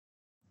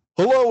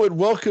Hello and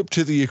welcome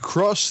to the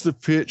Across the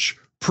Pitch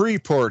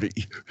pre-party.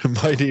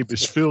 My name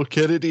is Phil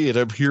Kennedy and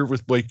I'm here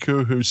with my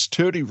co-host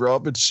Tony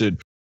Robinson,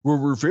 where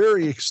we're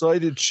very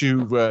excited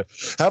to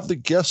have the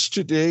guest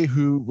today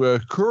who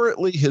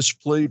currently has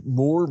played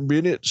more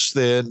minutes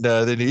than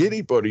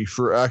anybody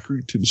for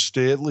Accrington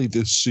Stanley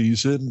this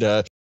season.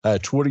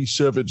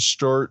 27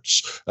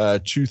 starts,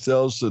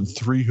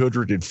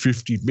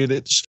 2,350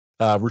 minutes.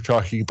 We're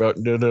talking about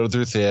none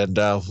other than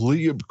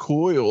Liam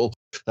Coyle.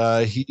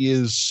 He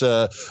is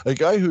a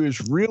guy who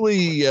has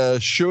really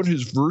shown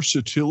his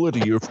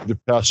versatility over the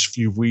past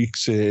few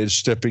weeks,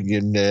 stepping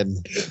in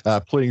and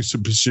playing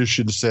some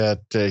positions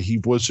that he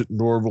wasn't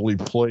normally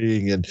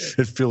playing and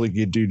filling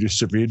in due to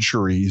some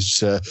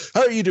injuries.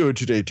 How are you doing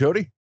today,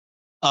 Tony?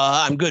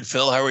 I'm good,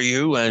 Phil. How are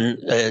you? And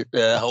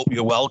I hope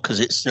you're well,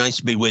 because it's nice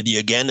to be with you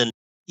again. And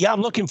yeah,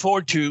 I'm looking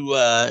forward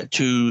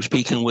to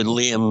speaking with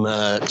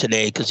Liam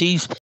today, because he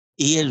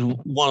is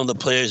one of the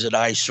players that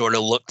I sort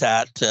of looked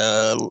at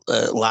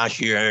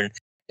last year,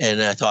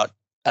 and I thought,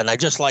 and I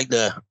just like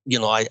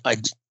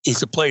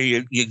he's a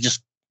player you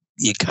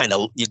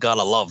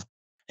gotta love.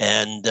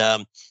 And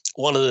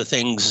one of the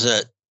things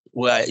that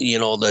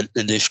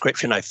the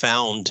description I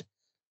found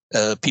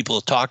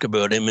people talk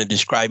about him and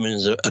describe him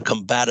as a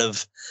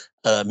combative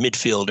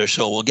midfielder.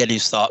 So we'll get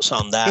his thoughts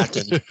on that.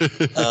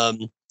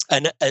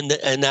 And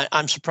and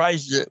I'm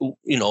surprised that,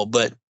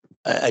 but.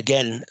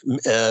 Again,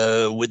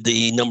 with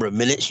the number of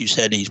minutes you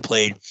said he's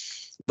played,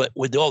 but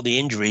with all the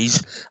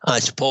injuries, I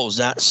suppose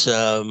that's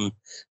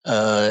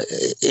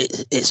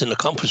it's an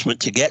accomplishment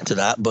to get to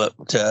that. But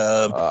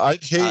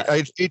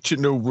I'd hate to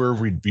know where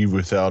we'd be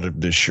without him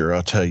this year.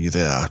 I'll tell you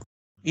that.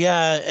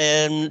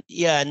 And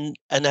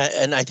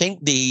I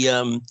think he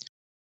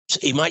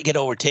might get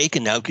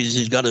overtaken now because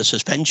he's got a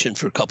suspension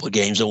for a couple of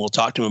games, and we'll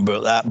talk to him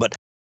about that. But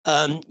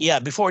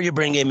before you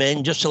bring him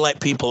in, just to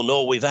let people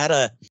know, we've had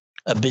a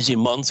busy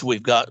month.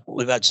 We've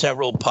had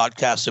several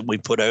podcasts that we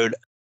put out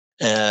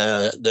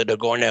that are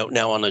going out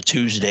now on a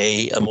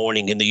Tuesday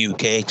morning in the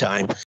UK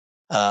time.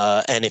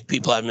 And if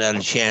people haven't had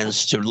a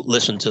chance to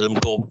listen to them,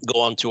 go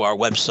onto our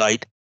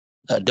website,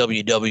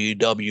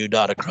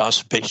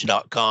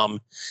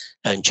 www.acrossthepitch.com,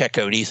 and check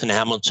out Ethan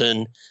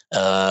Hamilton.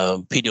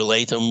 Peter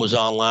Latham was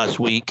on last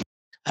week,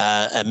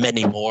 and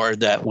many more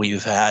that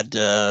we've had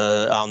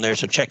on there.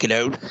 So check it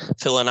out.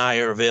 Phil and I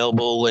are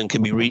available and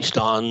can be reached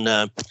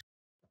on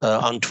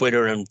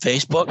Twitter and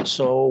Facebook.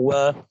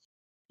 So,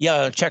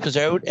 check us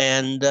out,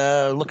 and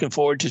looking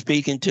forward to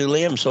speaking to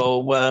Liam.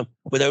 So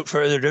without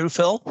further ado,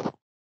 Phil?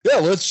 Yeah,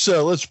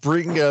 let's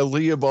bring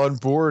Liam on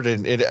board,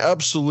 and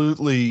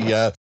absolutely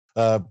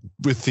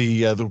with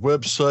the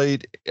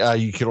website,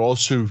 you can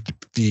also,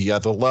 the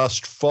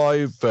last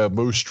 5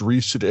 most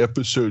recent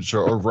episodes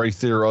are right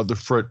there on the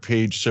front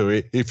page.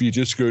 So if you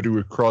just go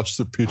to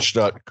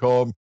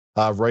acrossthepitch.com,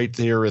 right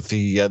there at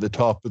the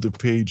top of the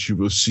page, you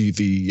will see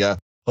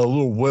a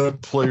little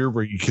web player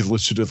where you can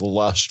listen to the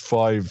last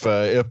 5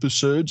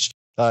 episodes.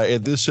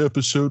 And this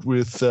episode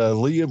with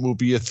Liam will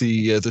be at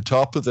the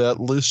top of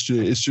that list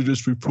as soon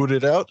as we put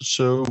it out.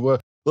 So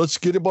let's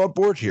get him on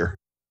board here.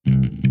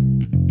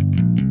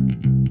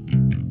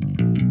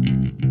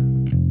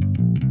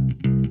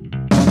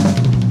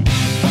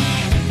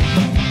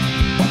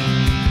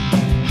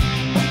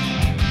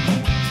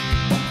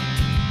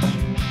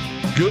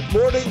 Good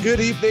morning, good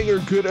evening, or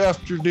good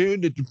afternoon,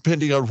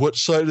 depending on what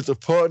side of the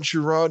pond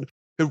you're on.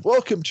 And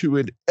welcome to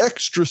an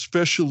extra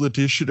special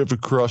edition of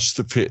Across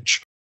the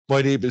Pitch.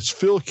 My name is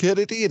Phil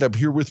Kennedy, and I'm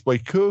here with my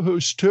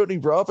co-host Tony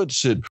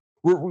Robinson,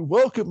 where we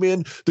welcome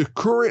in the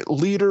current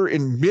leader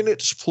in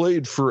minutes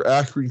played for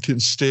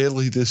Accrington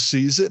Stanley this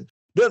season,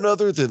 none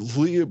other than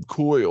Liam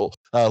Coyle.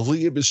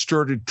 Liam has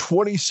started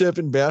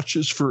 27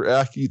 matches for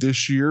Accy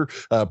this year,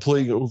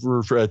 playing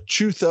over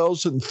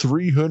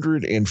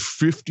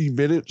 2,350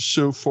 minutes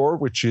so far,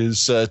 which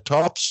is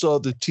tops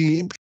on the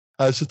team.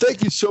 So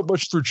thank you so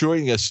much for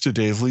joining us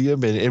today,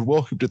 Liam, and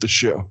welcome to the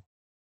show.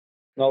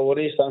 No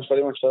worries. Thanks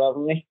very much for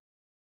having me.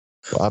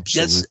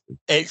 Absolutely.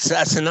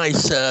 That's a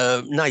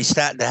nice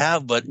stat to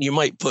have, but you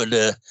might put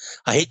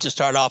I hate to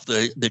start off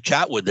the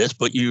chat with this,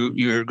 but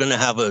you're going to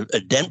have a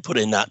dent put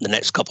in that in the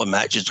next couple of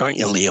matches, aren't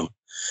you, Liam?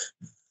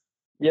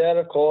 Yeah,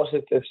 of course.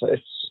 It's I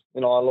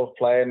love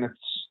playing.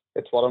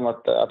 It's what I'm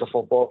at the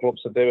football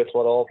clubs to do. It's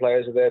what all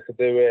players are there to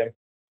do.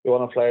 We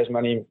want to play as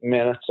many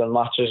minutes and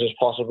matches as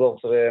possible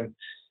to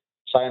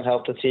try and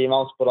help the team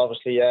out. But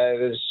obviously,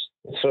 it's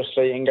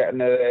frustrating getting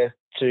a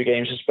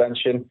 2-game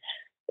suspension.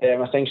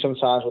 I think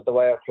sometimes with the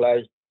way I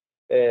play,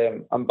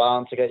 I'm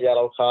bound to get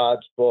yellow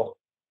cards, but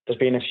there's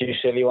been a few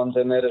silly ones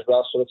in there as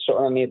well. So it's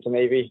something I need to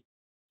maybe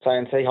try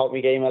and take out my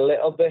game a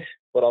little bit.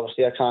 But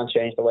obviously, I can't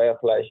change the way I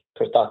play,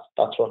 because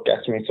that's what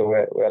gets me to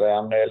where I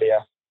am really.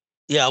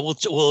 Yeah,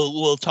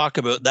 we'll talk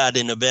about that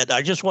in a bit.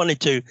 I just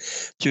wanted to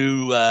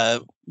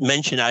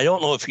mention, I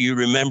don't know if you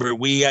remember,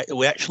 we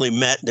actually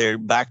met there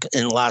back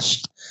in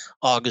last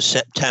August,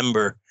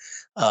 September.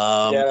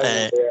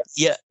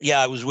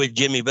 I was with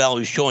Jimmy Bell,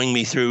 who's showing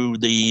me through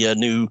the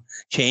new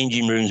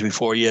changing rooms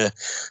before you.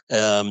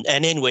 And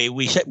anyway,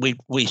 we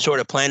sort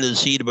of planted the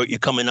seed about you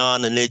coming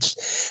on, and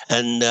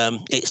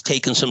it's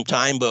taken some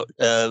time, but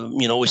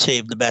we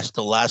saved the best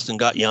till last and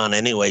got you on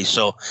anyway.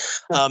 So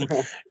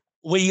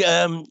we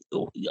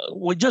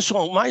just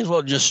might as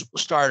well just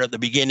start at the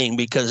beginning,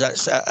 because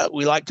that's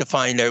we like to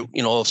find out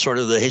sort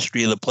of the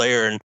history of the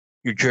player and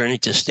your journey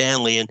to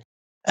Stanley.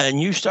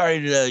 And you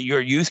started your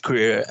youth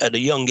career at a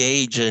young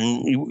age,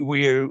 and were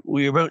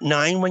you about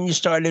 9 when you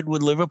started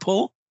with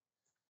Liverpool?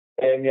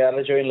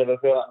 I joined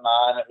Liverpool at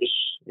 9. It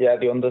was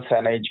the under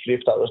 10 age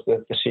group. That was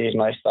the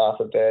season I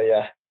started there.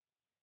 Yeah.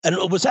 And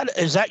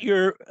is that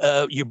your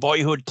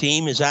boyhood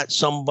team? Is that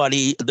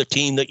the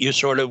team that you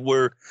sort of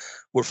were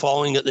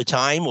following at the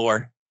time,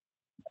 or?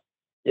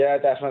 Yeah,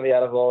 definitely.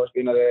 I've always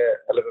been a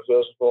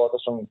Liverpool supporter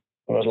from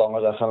as long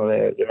as I can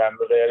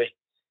remember, really.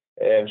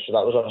 So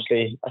that was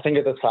obviously, I think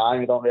at the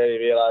time, you don't really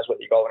realise what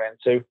you're going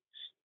into.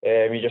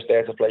 You're just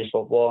there to play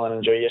football and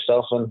enjoy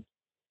yourself and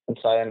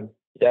try and,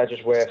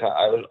 just work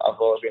hard. I've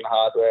always been a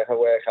hard worker,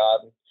 work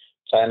hard and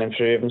try and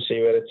improve and see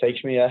where it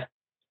takes me, yeah.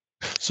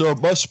 So it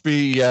must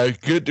be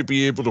good to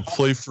be able to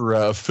play for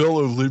a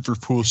fellow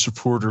Liverpool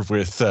supporter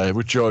with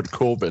John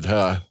Coleman,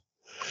 huh?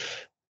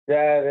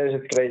 Yeah, it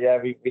is. It's great. Yeah,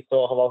 we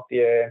talk about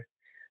the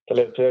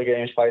Liverpool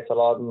games quite a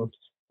lot and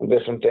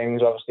different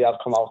things. Obviously, I've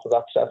come out of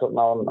that setup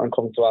now and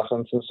come to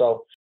Accrington,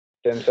 so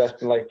it's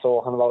interesting,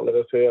 talking about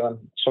Liverpool, and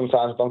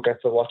sometimes I don't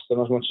get to watch them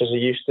as much as I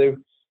used to,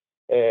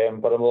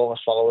 but I'm always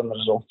following the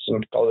results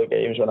and go to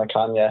games when I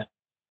can, yeah.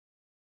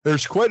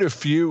 There's quite a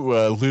few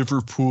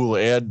Liverpool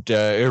and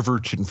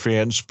Everton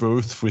fans,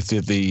 both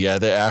within the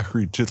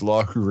Accrington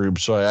locker room,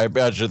 so I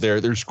imagine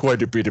there's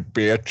quite a bit of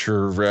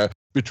banter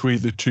between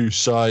the two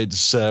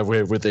sides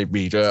when they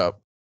meet up.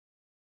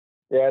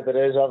 Yeah,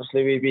 there is.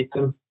 Obviously, we beat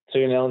them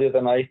 2-0 the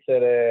other night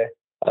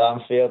at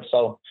Anfield,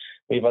 so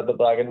we've had the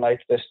bragging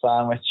rights this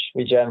time, which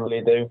we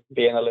generally do,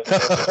 being a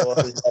Liverpool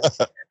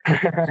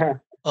supporter.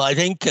 Well, I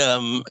think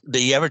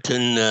the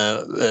Everton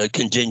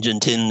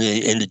contingent in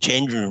the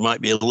changing room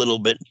might be a little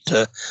bit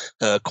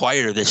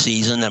quieter this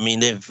season. I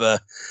mean,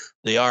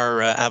 they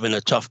are having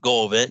a tough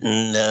go of it,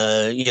 and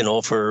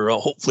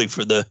hopefully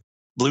for the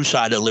blue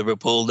side of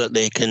Liverpool that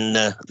they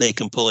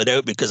can pull it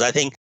out, because I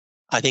think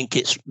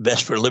it's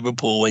best for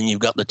Liverpool when you've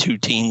got the two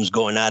teams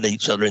going at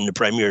each other in the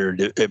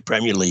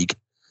Premier League.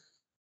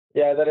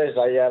 Yeah, that is.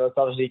 It's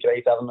obviously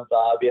great having a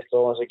derby. It's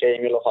always a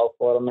game you look out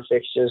for on the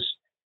fixtures.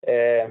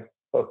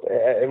 But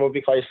it would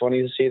be quite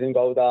funny to see them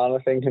go down, I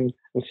think, and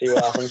see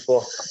what happens.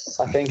 But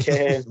I think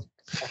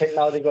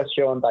now they've got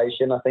Sean Dyche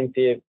in, I think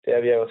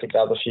they'll be able to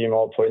grab a few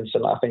more points,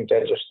 and I think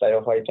they'll just stay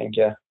up, I think,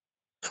 yeah.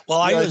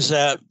 Well, I was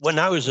when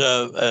I was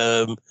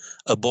a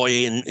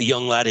boy and a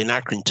young lad in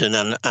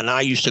Accrington, and I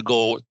used to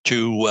go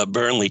to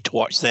Burnley to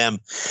watch them,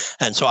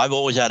 and so I've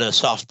always had a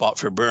soft spot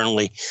for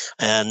Burnley,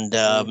 and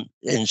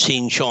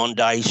seeing Sean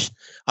Dyche.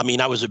 I mean,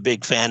 I was a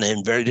big fan of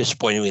him. Very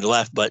disappointed when he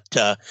left, but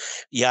I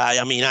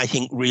mean, I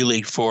think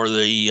really for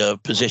the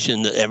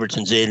position that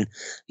Everton's in,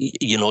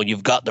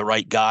 you've got the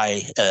right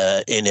guy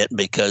in it,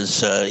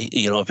 because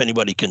if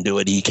anybody can do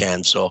it, he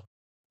can. So.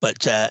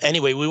 But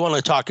anyway, we want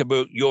to talk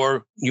about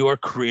your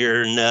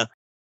career, and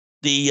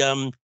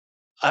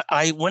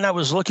I when I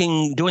was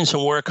doing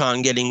some work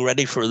on getting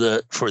ready for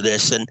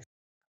this, and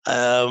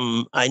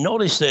I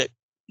noticed that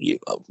you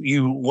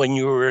when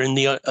you were in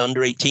the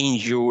under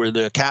 18s, you were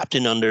the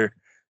captain under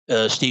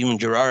Steven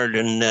Gerrard,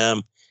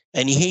 and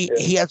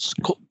he had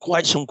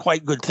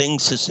quite good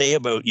things to say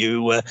about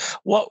you.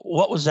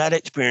 What was that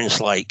experience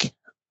like?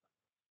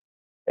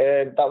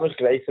 That was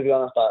great, to be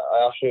honest.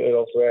 I absolutely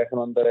loved working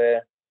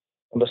under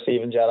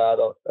Steven Gerrard,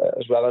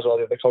 as well as all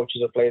the other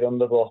coaches I played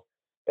under, but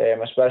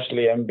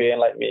especially him being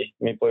like me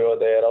boy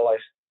there.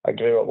 I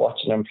grew up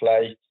watching him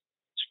play,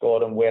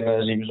 scoring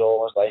winners. He was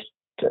always like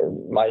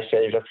my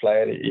favourite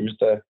player. He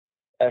was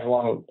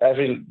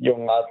every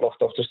young lad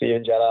looked up to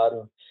Steven Gerrard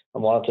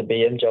and wanted to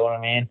be him, do you know what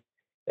I mean?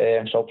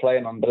 So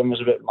playing under him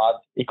was a bit mad.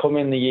 He come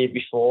in the year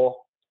before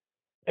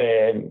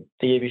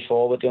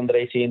with the under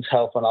 18s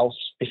helping out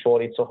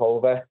before he took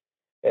over.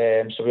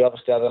 So we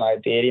obviously had an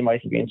idea he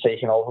might have been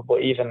taking over,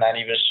 but even then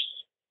he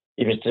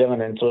was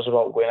drilling into us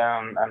about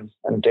winning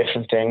and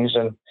different things.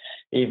 And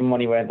even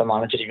when he weren't the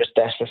manager, he was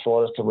desperate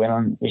for us to win,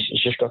 and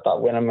he's just got that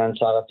winning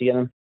mentality in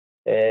him.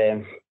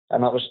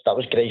 And that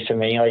was great for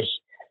me.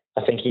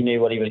 I think he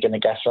knew what he was going to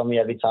get from me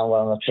every time we're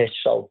on the pitch,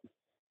 so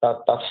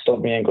that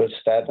stood me in good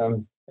stead.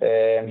 And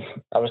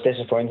I was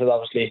disappointed.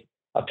 Obviously,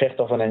 I picked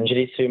up an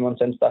injury 2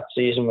 months into that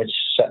season, which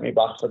set me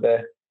back for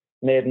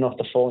near enough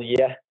the full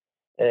year.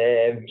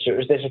 So it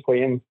was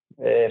disappointing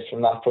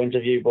from that point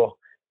of view, but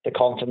the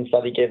confidence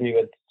that he gave me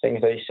with things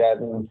that he said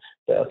and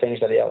the things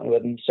that he helped me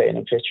with and saying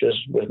in pictures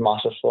was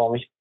massive for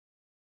me.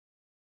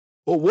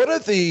 Well, one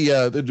of the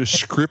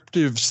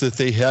descriptives that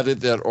they had in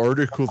that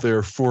article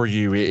there for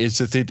you is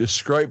that they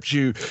described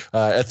you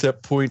at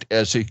that point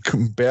as a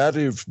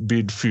combative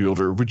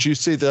midfielder. Would you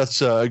say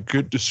that's a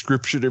good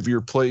description of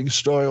your playing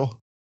style?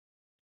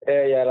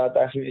 Yeah, I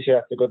definitely say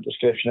that's a good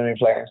description of my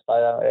playing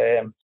style.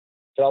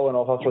 Growing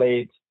up, I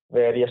played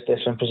various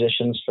different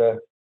positions for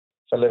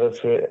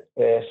Liverpool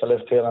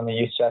and the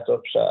youth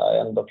setups. I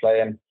ended up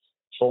playing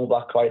full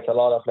back quite a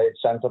lot. I played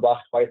centre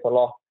back quite a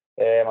lot.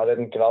 I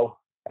didn't grow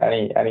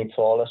any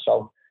taller,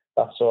 so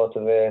that sort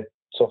of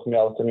took me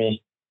out of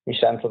me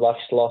centre back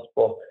slot.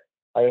 But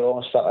I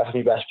always felt like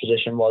my best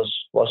position was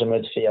a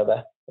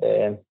midfielder.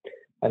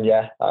 And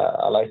yeah,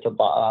 I like to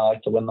bat. I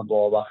like to win the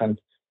ball back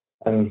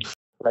and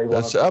play one.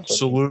 That's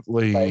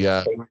absolutely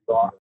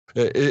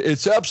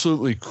it's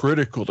absolutely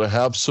critical to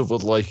have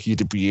someone like you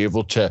to be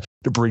able to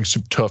bring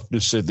some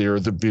toughness in there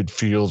in the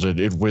midfield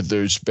and win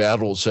those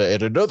battles.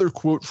 And another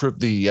quote from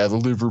the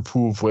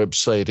Liverpool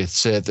website, it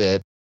said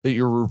that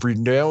you're a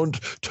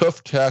renowned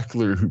tough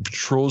tackler who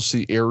patrols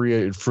the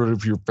area in front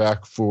of your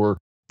back four,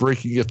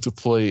 breaking up the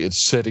play and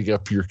setting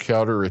up your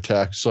counter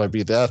attack. So I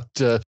mean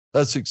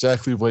that's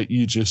exactly what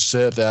you just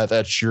said.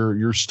 That's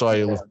your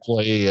style of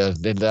play, and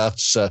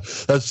that's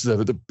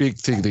the big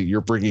thing that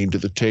you're bringing to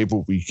the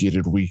table week in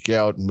and week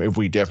out, and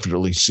we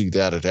definitely see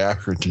that at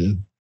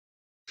Accrington.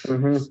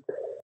 Mm-hmm.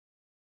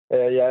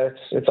 Yeah,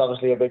 it's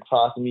obviously a big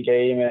part of my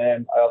game.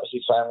 I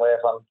obviously try and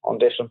work on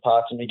different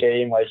parts of my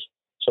game. Like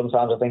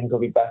sometimes I think I could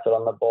be better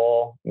on the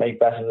ball, make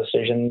better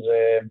decisions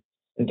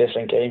in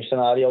different game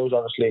scenarios.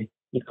 Obviously,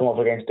 you come up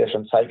against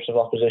different types of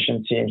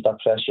opposition, teams that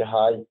press you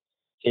high,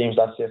 teams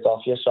that sit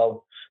off you,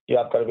 so you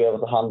have got to be able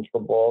to handle the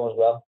ball as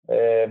well.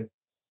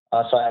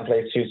 I try and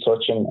play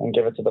two-touch and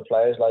give it to the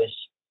players,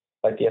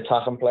 like the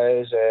attacking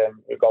players,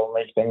 who go and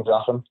make things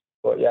happen.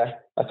 But yeah,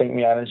 I think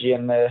my energy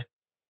in there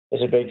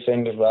is a big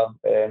thing as well.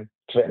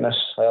 Fitness,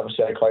 I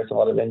obviously had quite a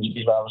lot of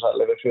injuries when I was at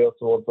Liverpool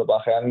towards the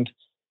back end,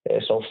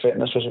 so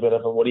fitness was a bit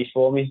of a worry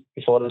for me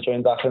before I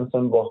joined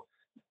Accrington. But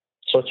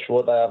touch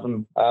wood, I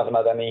haven't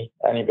had any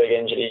big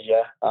injuries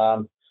yet.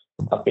 I've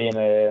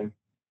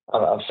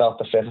felt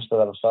the fittest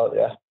that I've felt,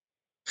 yeah.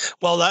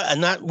 Well,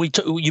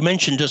 you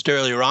mentioned just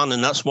earlier on,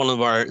 and that's one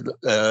of our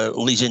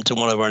leads into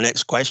one of our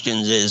next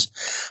questions is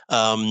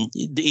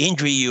the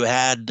injury you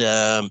had.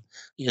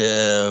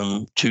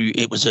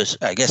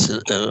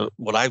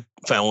 What I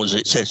found was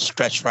it says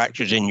stress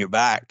fractures in your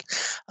back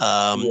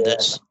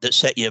that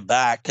set you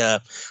back.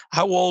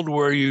 How old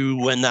were you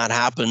when that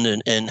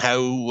happened, and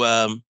how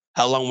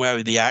long were you out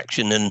of the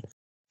action and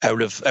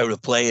out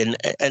of play,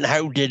 and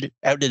how did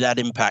that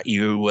impact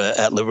you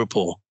at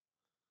Liverpool?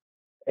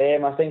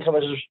 I think I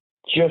was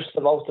just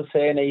about to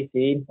turn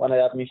 18 when I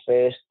had my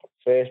first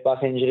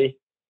back injury.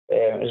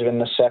 It was in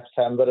the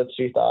September of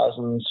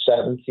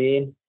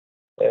 2017.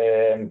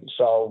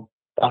 So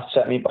that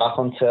set me back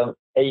until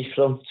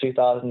April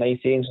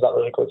 2018. So that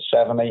was a good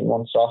 7-8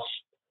 months off.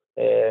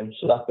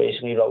 So that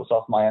basically wrote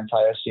off my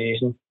entire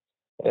season.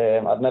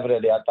 I'd never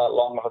really had that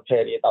long of a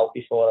period out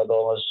before. I'd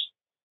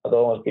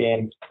always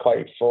been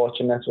quite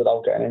fortunate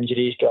without getting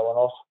injuries growing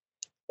up.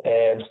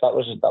 So that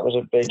was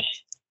a big.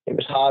 It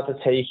was hard to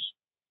take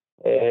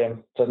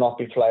to not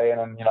be playing,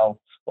 and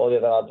all the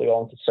other lads were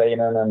going to training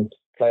and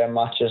playing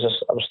matches.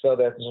 I was still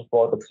there to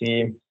support the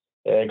team,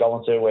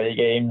 going to away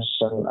games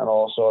and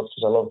all sorts,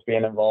 because I loved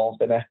being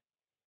involved in it.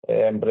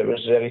 But it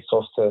was really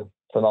tough to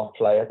not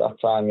play at that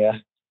time. Yeah.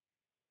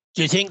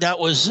 Do you think that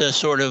was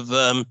sort of,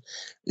 as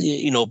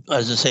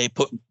I say,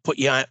 put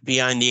you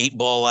behind the 8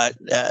 ball at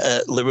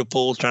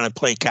Liverpool, trying to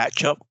play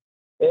catch up?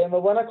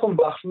 Well, when I come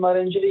back from that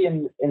injury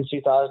in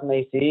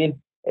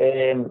 2018.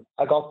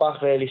 I got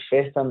back really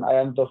fit, and I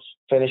ended up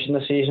finishing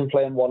the season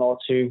playing 1 or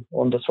 2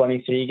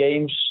 under-23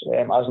 games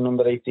as an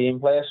under-18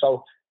 player.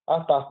 So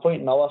at that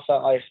point now, I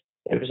felt like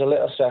it was a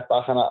little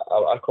setback, and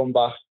I come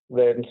back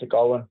ready to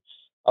go, and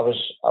I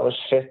was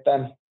fit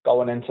then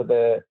going into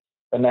the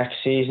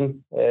next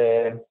season,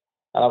 and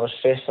I was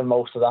fit for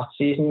most of that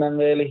season then,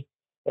 really.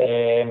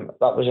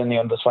 That was in the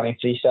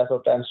under-23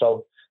 setup then,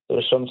 so there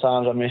was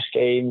sometimes I missed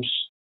games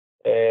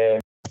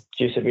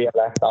due to being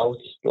left out,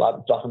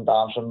 lad dropping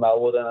down from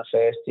Melwood in the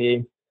first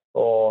team,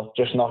 or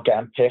just not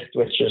getting picked,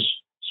 which is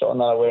something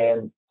that I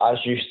weren't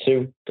as used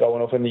to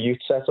growing up in the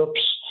youth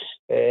setups.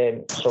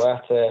 So I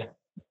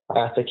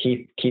had to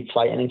keep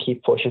fighting and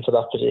keep pushing for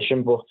that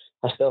position, but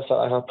I still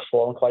felt like I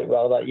performed quite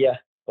well that year.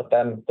 But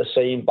then the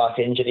same back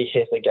injury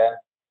hit again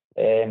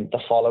the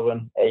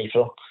following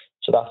April,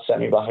 so that set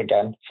me back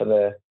again for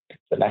the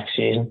next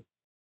season.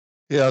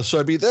 Yeah, so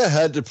I mean that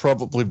had to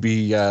probably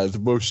be the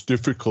most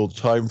difficult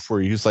time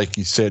for you. Like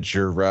you said,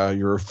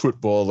 you're a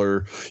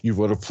footballer. You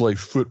want to play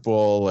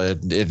football,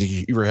 and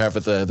you were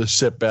having the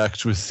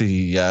setbacks with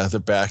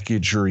the back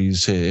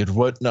injuries and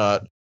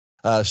whatnot.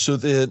 So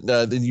then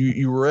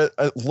you were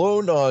at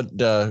loan on,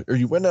 or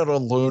you went out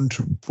on loan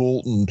to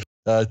Bolton.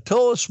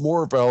 Tell us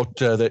more about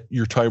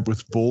your time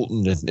with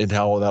Bolton and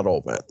how that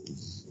all went.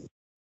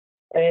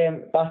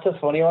 That's a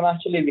funny one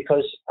actually,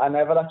 because I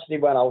never actually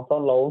went out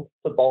on loan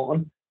to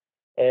Bolton.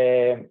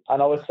 I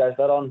know it says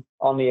that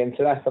on the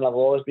internet, and I've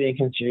always been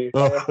confused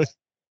by it.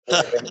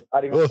 I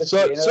remember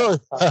sorry.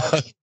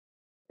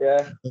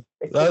 Yeah,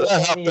 it's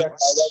on the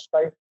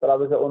website, but I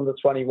was an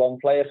under-21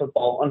 player for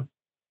Bolton,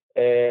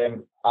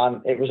 and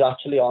it was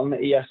actually on the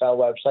EFL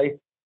website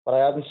but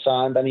I hadn't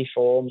signed any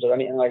forms or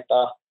anything like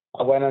that.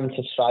 I went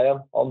into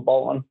trial on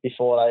Bolton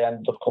before I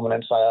ended up coming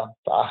in trial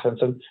to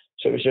Accrington.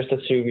 So it was just a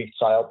 2-week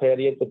trial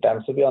period with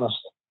them, to be honest.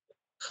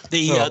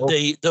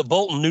 The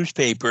Bolton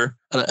newspaper,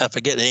 I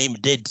forget the name,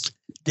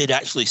 did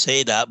actually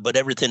say that, but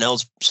everything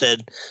else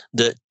said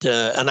that.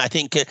 And I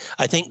think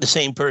the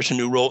same person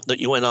who wrote that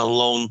you went on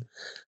loan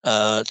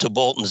to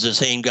Bolton is the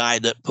same guy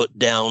that put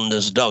down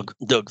this Doug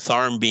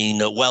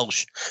Thornbean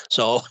Welsh.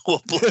 So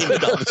we'll blame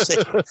it on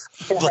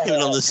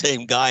the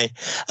same guy.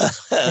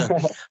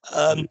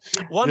 I'm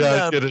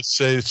gonna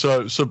say,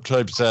 so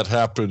sometimes that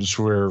happens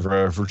where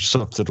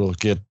something will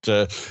get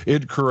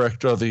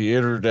incorrect on the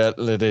internet,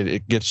 and then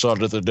it gets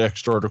onto the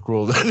next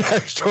article, the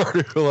next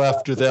article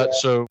after that.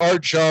 So our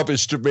job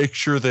is to make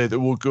sure that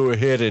we'll go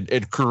ahead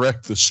and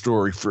correct the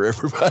story for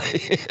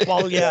everybody.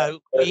 Well, yeah,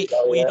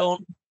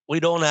 we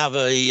don't have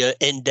a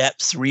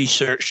in-depth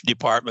research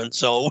department,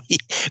 so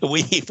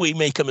if we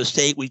make a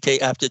mistake, we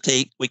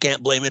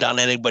can't blame it on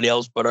anybody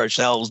else but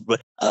ourselves.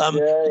 But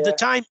the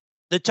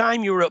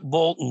time you were at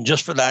Bolton,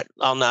 just for that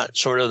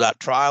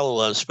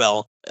trial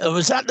spell,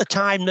 was that the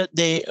time that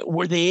they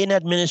were in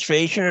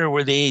administration, or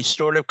were they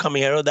sort of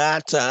coming out of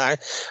that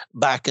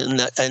back in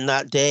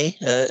that day,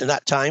 in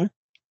that time?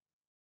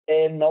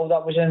 No,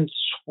 that was in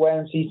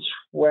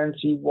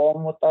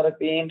 2021. What that had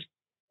been?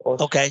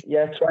 Okay.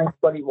 Yeah,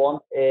 2021,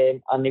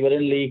 and they were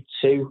in League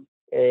Two,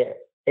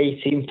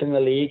 18th in the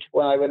league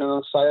when I went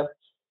on trial,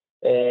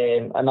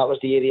 and that was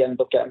the year he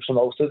ended up getting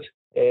promoted.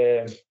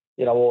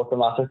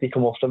 Automatically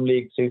come up from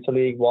League Two to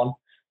League One.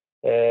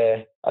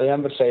 I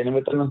remember training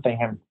with them and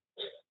thinking,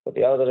 but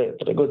they're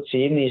a good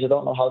team. I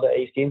don't know how they're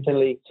 18th in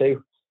League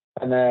Two,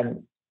 and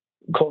then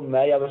come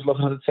May, I was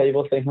looking at the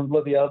table thinking,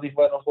 bloody hell, they've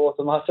went off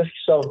automatic.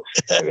 So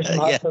it was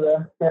mad for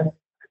them. Yeah.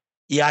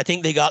 Yeah, I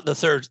think they got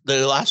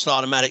the last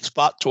automatic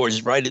spot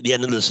towards right at the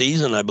end of the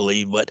season, I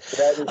believe. But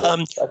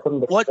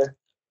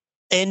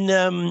and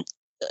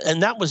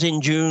that was in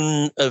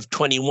June of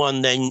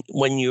 21. Then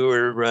when you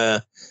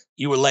were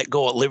let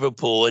go at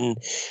Liverpool, and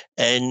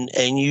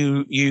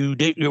you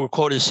were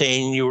quoted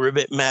saying you were a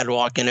bit mad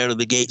walking out of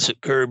the gates at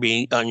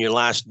Kirby on your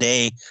last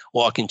day,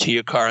 walking to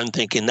your car and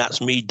thinking,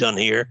 "That's me done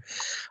here."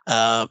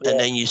 And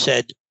then you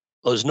said,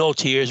 "There's no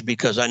tears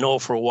because I knew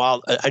for a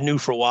while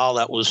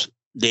that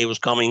day was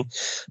coming,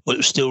 but it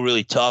was still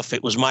really tough.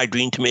 It was my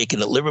dream to make it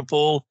at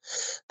Liverpool.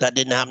 That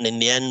didn't happen in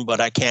the end,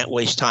 but I can't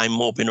waste time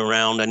moping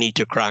around. I need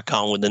to crack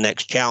on with the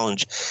next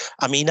challenge."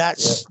 I mean,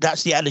 that's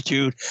the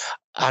attitude.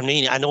 I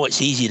mean, I know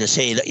it's easy to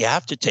say that you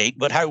have to take,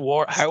 but how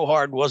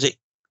hard was it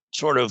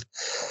sort of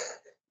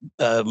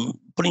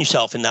putting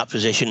yourself in that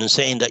position and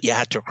saying that you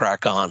had to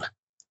crack on?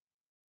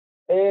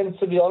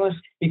 To be honest,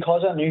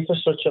 because I knew for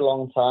such a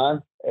long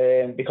time,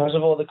 because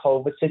of all the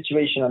COVID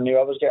situation, I knew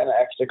I was getting an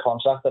extra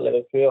contract at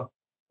Liverpool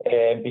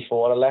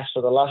before I left.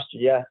 So the last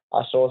year,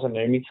 I sort of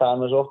knew my time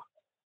was up.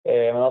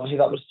 And obviously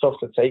that was tough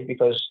to take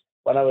because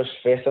when I was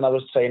fit and I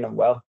was training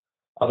well,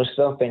 I was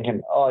still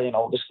thinking,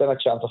 there's still a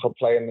chance I could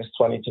play in this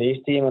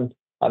 23s team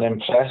and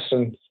impress,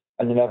 and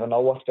you never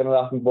know what's going to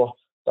happen. But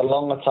the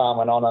longer time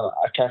went on, and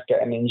I kept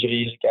getting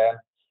injuries again.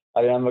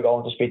 I remember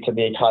going to speak to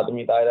the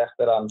academy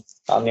director and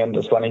the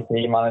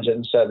under-23 manager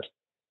and said,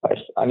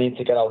 I need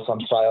to get out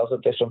on trials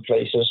at different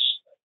places.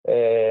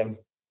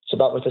 So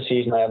that was the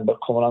season I ended up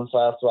coming on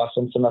trials to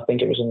Accrington. I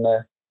think it was in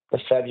the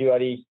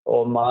February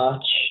or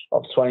March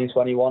of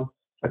 2021.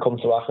 I come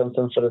to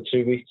Accrington for a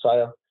 2-week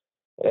trial.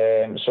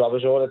 So I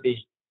was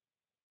already,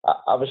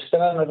 I was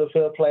still a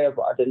Liverpool player,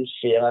 but I didn't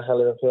feel like a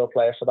Liverpool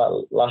player for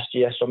that last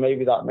year. So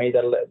maybe that made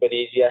it a little bit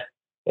easier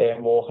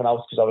walking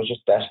out because I was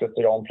just desperate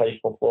to go and play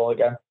football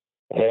again.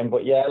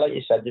 But yeah, like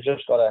you said, you've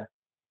just got to.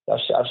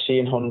 I've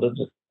seen hundreds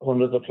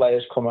of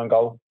players come and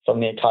go from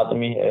the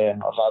academy. I've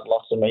had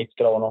lots of mates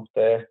growing up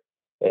there,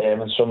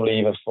 and some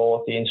leave at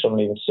 14, some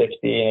leave at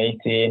 16,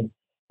 18,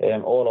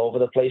 all over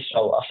the place.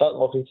 So I felt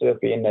lucky to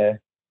have been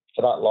there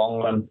for that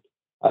long,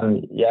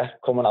 and yeah,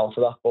 coming out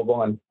of that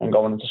bubble and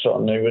going into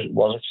something new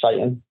was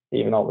exciting,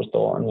 even though it was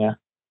daunting. Yeah.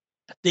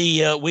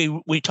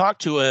 We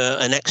talked to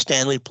an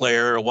ex-Stanley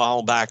player a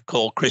while back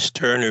called Chris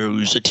Turner,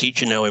 who's a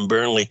teacher now in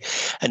Burnley,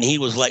 and he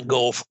was let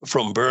go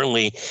from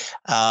Burnley,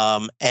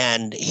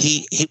 and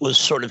he was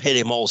sort of hit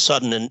him all of a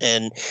sudden,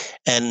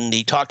 and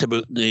he talked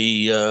about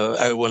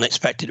how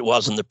unexpected it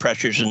was and the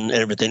pressures and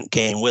everything that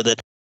came with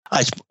it.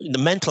 The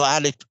mental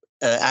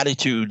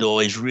attitude though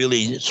is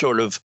really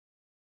sort of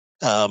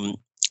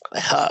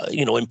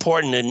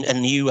important,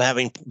 and you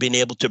having been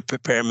able to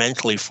prepare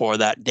mentally for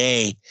that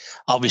day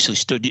obviously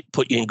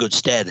put you in good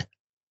stead.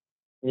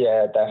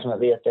 Yeah,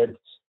 definitely it did.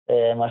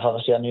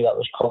 Obviously I knew that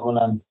was coming,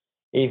 and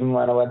even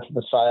when I went to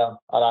the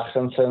trial at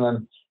Accrington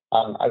and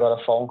I got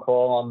a phone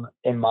call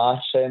in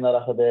March saying that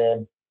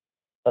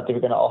that they were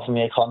going to offer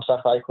me a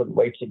contract, I couldn't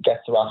wait to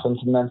get to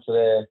Accrington then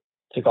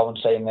to go and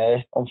train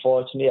there.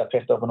 Unfortunately, I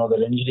picked up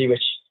another injury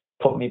which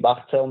put me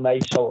back till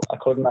May, so I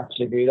couldn't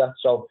actually do that.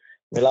 So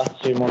my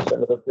last 2 months at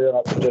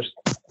Liverpool, I was just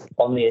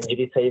on the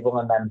injury table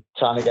and then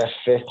trying to get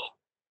fit,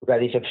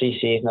 ready for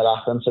pre-season at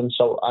Accrington.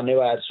 So I knew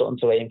I had something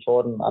to aim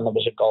for, and there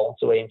was a goal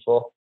to aim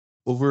for.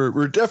 Well,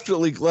 we're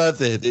definitely glad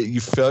that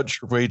you found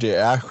your way to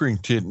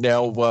Accrington.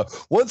 Now,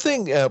 one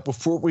thing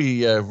before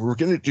we're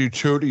going to do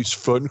Tony's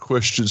fun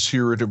questions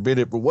here in a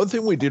minute, but one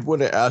thing we did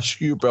want to ask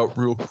you about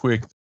real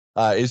quick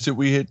is that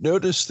we had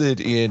noticed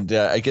that in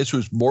I guess it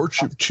was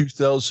March of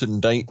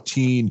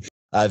 2019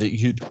 that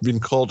you'd been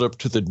called up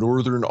to the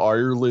Northern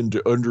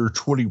Ireland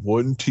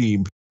under-21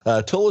 team.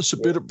 Tell us a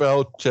bit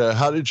about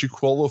how did you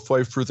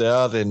qualify for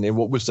that, and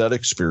what was that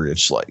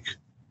experience like?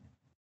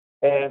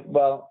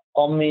 Well,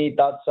 on my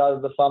dad's side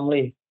of the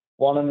family,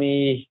 one of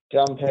my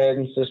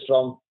grandparents is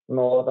from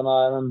Northern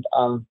Ireland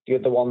and the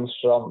other one's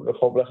from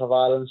Republic of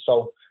Ireland.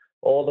 So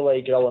all the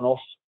way growing up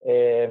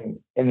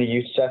in the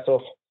youth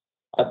setup,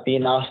 I'd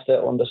been asked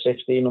at under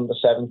 16, under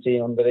 17,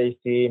 under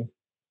 18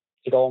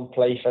 to go and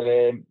play for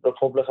the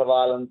Republic of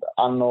Ireland.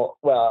 And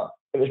well,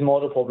 it was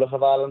more Republic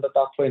of Ireland at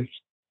that point.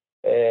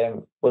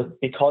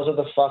 But because of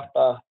the fact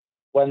that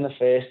when the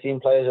first team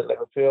players at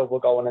Liverpool were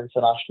going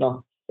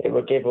international, it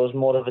would give us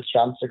more of a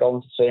chance to go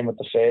into train with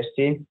the first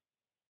team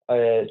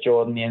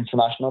during the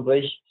international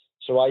break.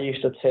 So I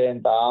used to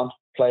turn down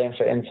playing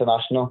for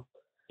international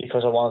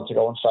because I wanted to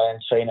go and try and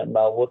train at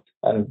Melwood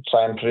and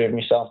try and prove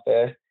myself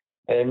there.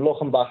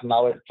 Looking back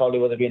now, it probably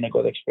would have been a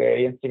good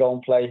experience to go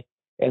and play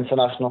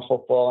international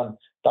football, and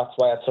that's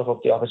why I took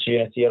up the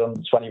opportunity at under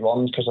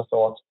 21s, because I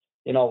thought,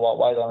 you know what,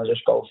 why don't I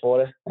just go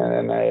for it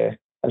and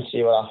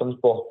see what happens.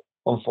 But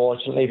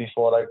unfortunately,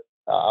 before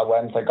I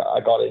went, I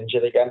got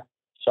injured again.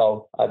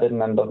 So I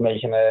didn't end up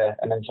making an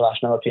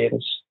international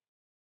appearance.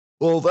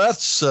 Well,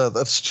 that's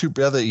too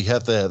bad that you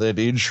had that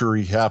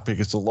injury happen,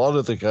 because a lot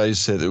of the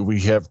guys that we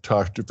have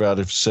talked about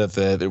have said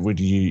that when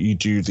you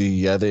do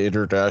the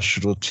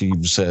international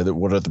teams, that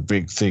one of the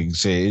big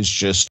things is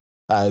just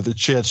the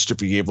chance to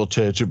be able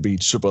to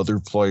meet some other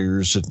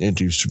players and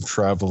do some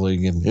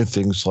traveling and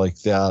things like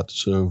that.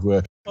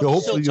 So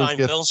hopefully you'll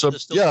get some.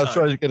 Yeah, that's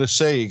what I was going to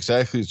say.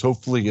 Exactly. It's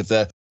hopefully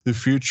that the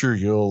future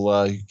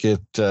you'll get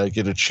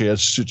a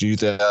chance to do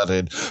that,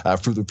 and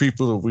for the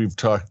people that we've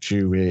talked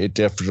to, it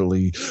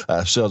definitely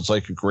sounds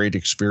like a great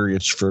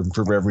experience from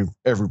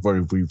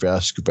everybody we've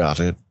asked about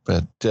it.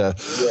 But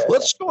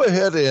let's go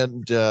ahead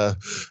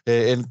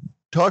and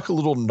talk a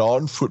little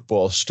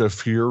non-football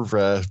stuff here.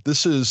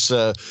 This is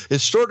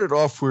it started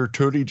off where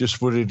Tony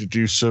just wanted to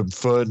do some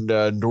fun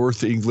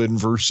North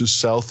England versus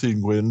South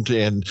England,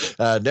 and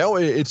now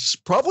it's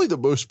probably the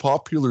most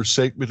popular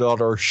segment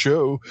on our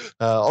show.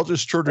 I'll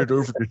just turn it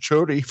over to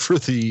Tony for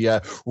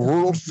the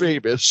world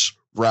famous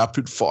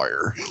rapid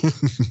fire.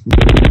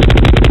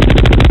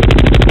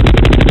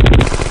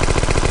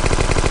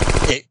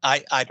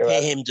 I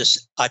pay him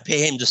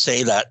to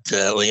say that,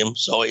 Liam.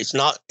 So it's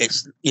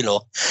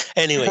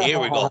anyway. Here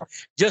we go.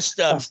 Just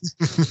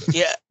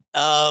yeah.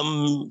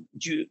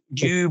 Do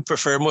you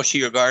prefer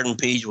mushy or garden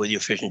peas with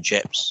your fish and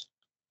chips?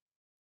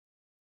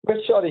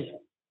 Which sorry?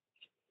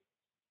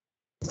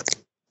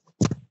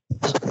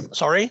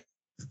 Sorry.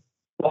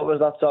 What was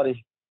that?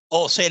 Sorry.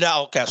 Oh, say that.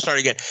 Okay, I'll start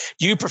again.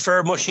 Do you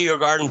prefer mushy or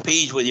garden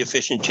peas with your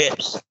fish and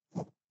chips?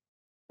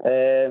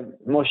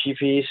 Mushy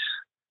peas.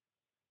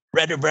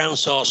 Red or brown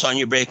sauce on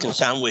your bacon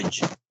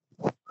sandwich?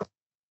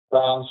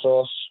 Brown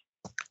sauce.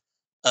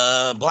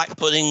 Black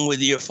pudding with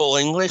your full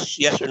English?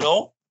 Yes or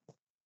no?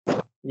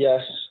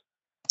 Yes.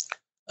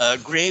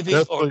 Gravy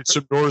Definitely or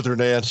some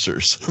northern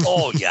answers.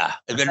 Oh yeah,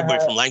 if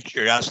anybody from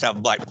Lancashire has to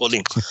have black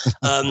pudding.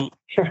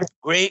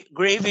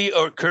 Gravy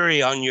or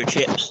curry on your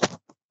chips?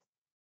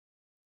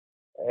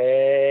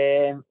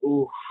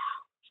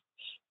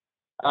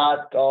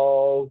 I'd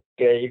go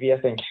gravy, I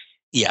think.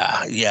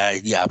 Yeah.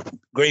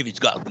 Gravy's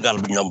got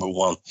to be number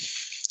one.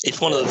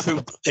 It's one of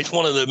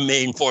the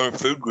main foreign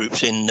food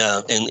groups in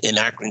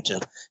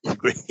Accrington.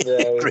 Gravy.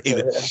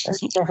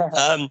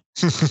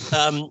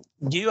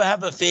 Do you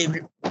have a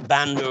favorite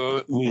band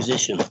or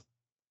musician?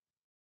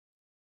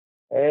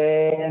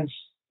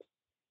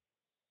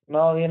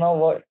 No, you know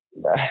what?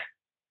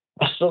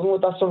 I struggle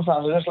with that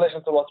sometimes. I just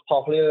listen to what's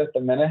popular at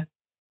the minute.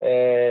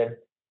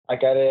 I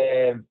get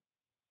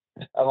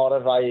a lot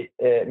of my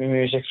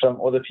music from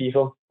other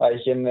people,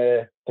 like in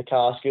the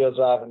car school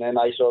driving in.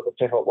 I sort of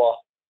pick up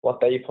what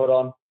they put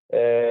on.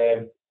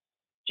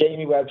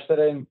 Jamie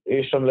Webster,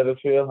 who's from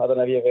Liverpool. I don't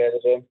know if you've heard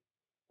of him.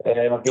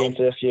 I've been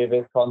to a few of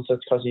his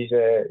concerts because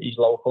he's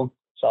local.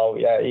 So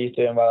yeah, he's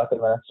doing well at the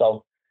minute.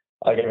 So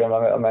I'll give him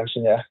a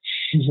mention. Yeah.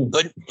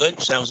 Good.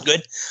 Sounds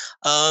good.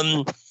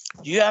 Do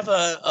you have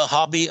a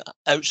hobby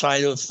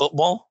outside of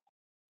football?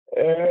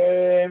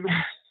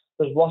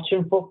 Does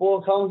watching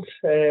football count?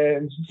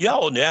 Yeah.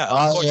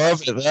 I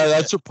love it.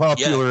 That's a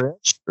popular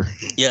answer.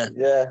 Yeah.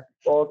 Yeah.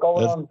 Or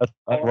going on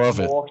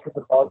walks with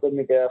the dog and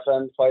my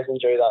girlfriend. Quite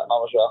enjoy that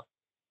now as well.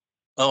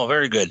 Oh,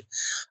 very good.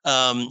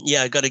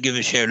 I got to give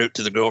a shout out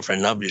to the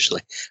girlfriend,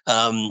 obviously.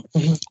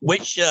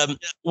 Which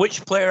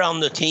player on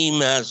the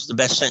team has the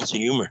best sense of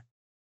humor?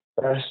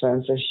 Best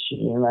sense of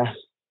humor.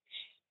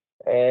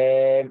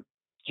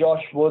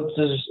 Josh Woods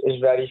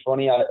is very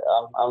funny.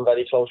 I'm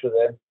very close with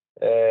him.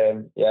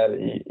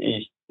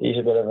 He's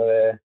a bit of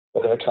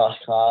a class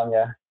clown.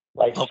 Yeah,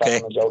 like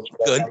telling the jokes.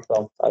 Good.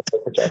 So I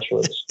pick Josh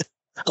Woods.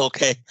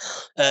 Okay.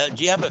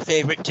 Do you have a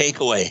favorite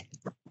takeaway?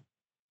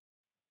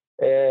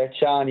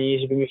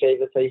 Chinese would be my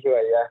favourite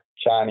takeaway, yeah.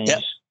 Chinese.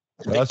 Yep.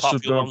 That's the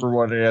number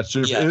one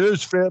answer. Yeah. If it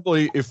is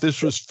family, if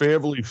this was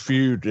Family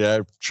Feud,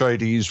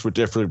 Chinese would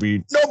definitely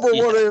be number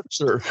one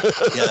answer.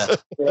 Yeah.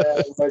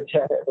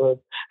 It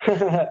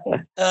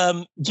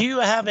would. Do you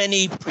have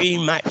any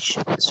pre-match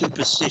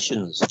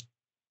superstitions?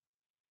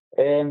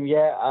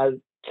 Yeah, I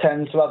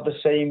tend to have the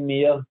same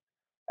meal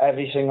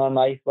every single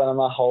night when I'm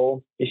at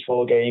home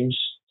before games.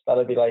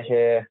 That'd be like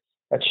a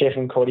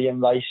chicken curry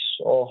and rice,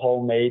 or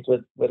homemade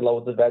with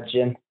loads of veg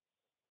in.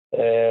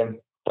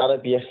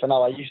 That'd be it for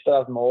now. I used to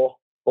have more,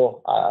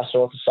 but I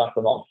sort of sacked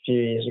them off a few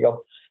years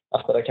ago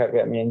after I kept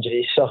getting me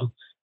injuries. So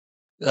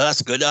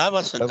that's good.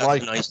 That's a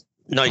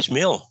nice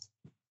meal.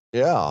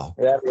 Yeah,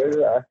 it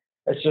is.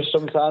 It's just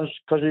sometimes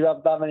because we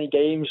have that many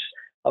games.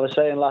 I was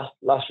saying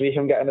last week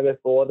I'm getting a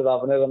bit bored of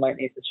having it. I might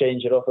need to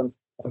change it up and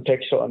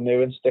pick something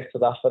new and stick to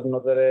that for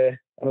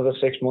another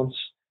 6 months.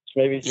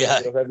 Maybe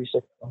change it up every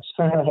 6 months.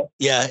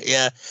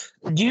 Yeah.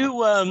 Do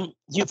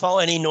you follow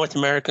any North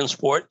American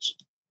sports?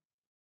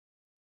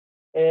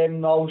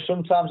 No,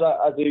 sometimes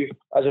I do.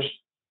 I just,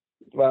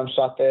 when I'm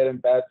sat there in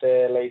bed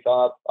late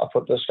on, I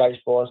put the Sky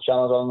Sports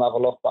channels on and have a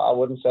look, but I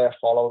wouldn't say I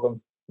follow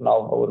them.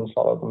 No, I wouldn't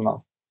follow them,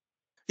 no.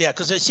 Yeah,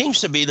 because it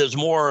seems to be there's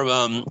more.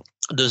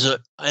 There's a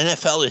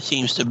NFL. It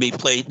seems to be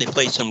played. They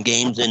play some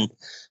games in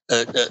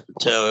to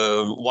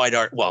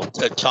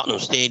Tottenham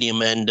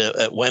Stadium and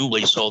at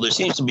Wembley. So there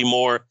seems to be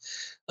more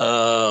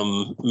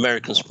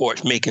American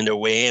sports making their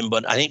way in.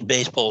 But I think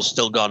baseball's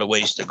still got a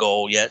ways to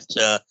go yet,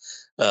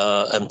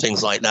 and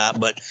things like that.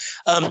 But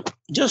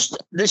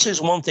this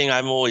is one thing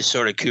I'm always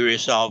sort of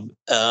curious of,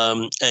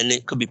 and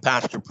it could be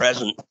past or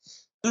present.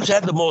 Who's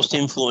had the most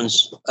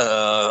influence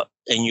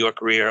in your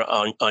career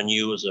on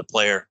you as a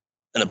player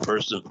and a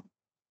person?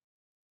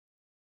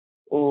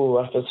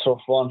 Oh, that's a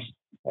tough one.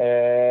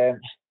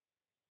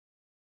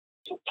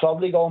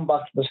 Probably going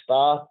back to the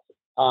start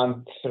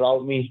and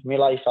throughout me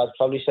life, I'd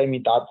probably say my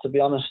dad, to be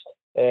honest.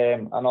 I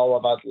know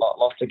I've had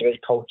lots of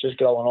great coaches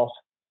growing up,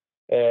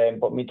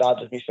 but my dad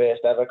was my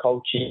first ever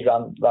coach. He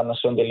ran the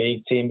Sunday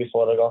League team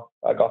before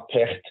I got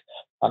picked,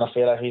 and I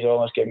feel like he's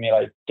almost given me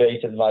like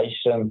great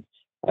advice and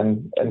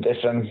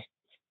different,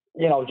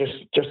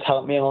 just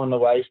helped me along the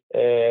way.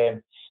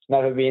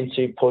 Never being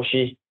too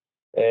pushy.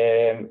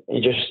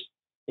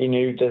 He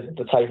knew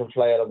the type of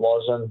player I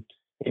was, and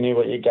he knew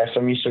what you'd get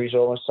from me. So he's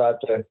always tried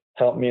to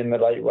help me in the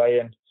right way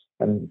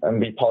and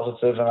be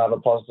positive and have a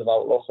positive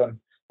outlook. And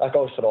that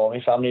goes for all my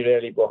family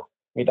really. But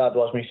my dad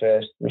was my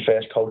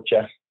first coach.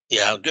 Yeah.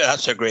 Yeah,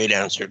 that's a great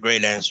answer.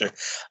 Great answer.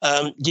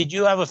 Did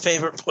you have a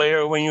favorite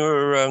player when you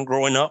were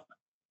growing up?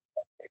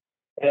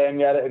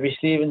 Yeah, it'd be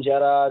Steven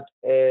Gerrard.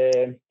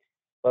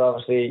 But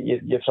obviously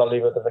you probably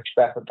would have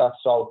expected that.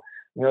 So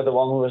the other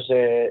one was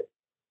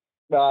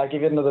I'll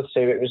give you another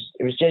two.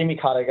 It was Jamie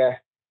Carragher,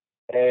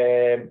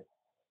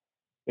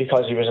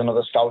 because he was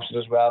another Scouser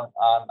as well,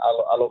 and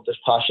I loved his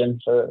passion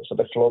for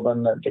the club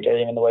and the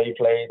game and the way he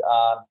played.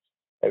 And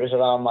it was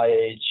around my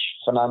age,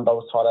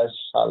 Fernando Torres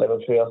at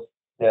Liverpool.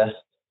 Yeah.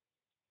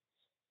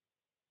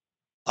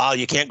 Oh,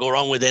 you can't go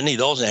wrong with any of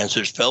those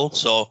answers, Phil.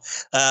 So,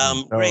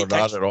 no, great.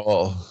 Not at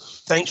all.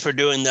 Thanks for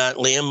doing that,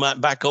 Liam.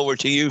 Back over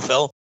to you,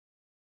 Phil.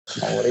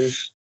 No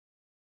worries.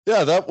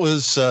 Yeah, that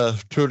was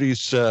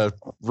Tony's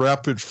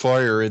rapid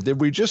fire. And then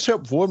we just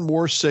have one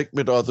more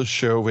segment on the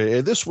show.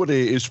 And this one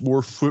is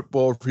more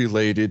football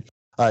related.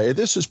 And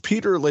this is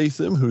Peter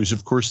Latham, who's,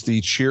 of course,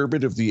 the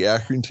chairman of the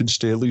Accrington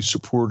Stanley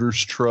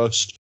Supporters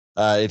Trust.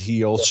 And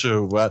he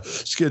also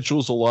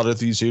schedules a lot of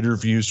these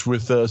interviews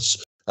with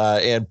us.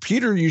 And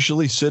Peter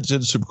usually sends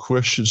in some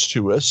questions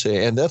to us,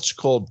 and that's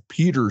called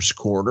Peter's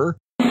Corner.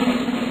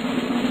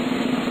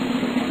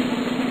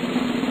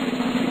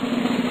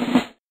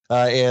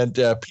 And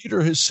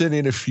Peter has sent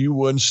in a few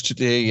ones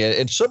today,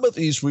 and some of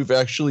these we've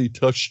actually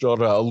touched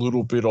on a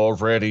little bit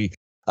already.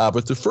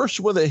 But the first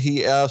one that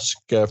he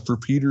asked for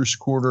Peter's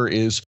Corner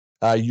is,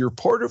 you're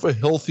part of a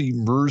healthy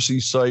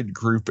Merseyside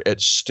group at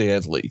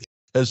Stanley.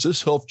 Has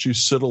this helped you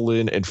settle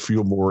in and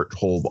feel more at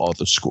home on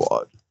the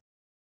squad?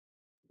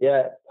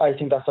 Yeah, I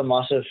think that's a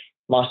massive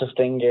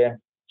thing,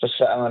 just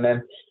settling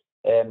in.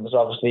 There's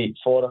obviously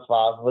 4 or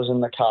 5 of us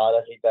in the car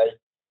every day.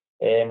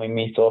 We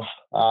meet up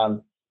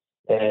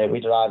and we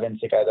drive in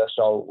together.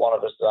 So one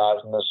of us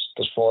drives and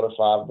there's 4 or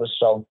 5 of us.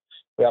 So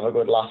we have a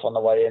good laugh on the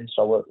way in.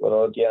 So we're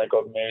all in a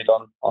good mood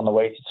on the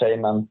way to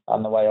training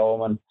and the way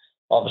home. And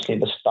obviously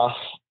the staff,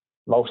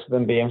 most of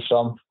them being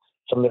from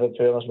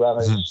Liverpool as well.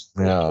 That's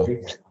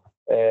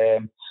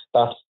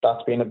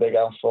been a big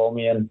help for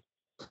me. And,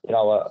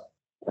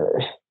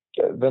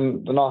 they're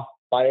not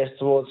biased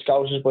towards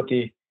Scousers, but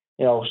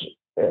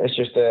it's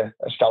just a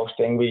Scouse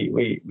thing.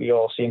 We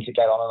all seem to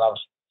get on and have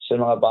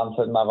similar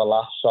banter and have a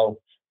laugh. So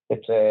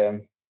it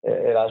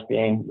has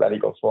been very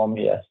good for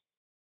me.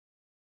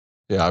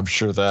 Yeah, I'm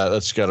sure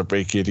that's got to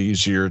make it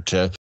easier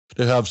to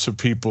have some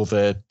people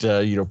that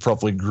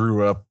probably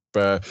grew up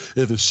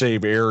in the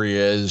same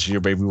area as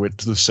you, maybe went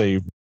to the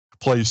same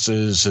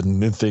places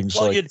and things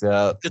like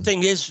that. The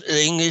thing is,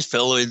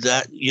 Phil, is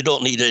that you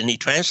don't need any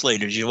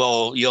translators.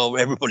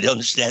 Everybody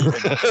understands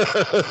it.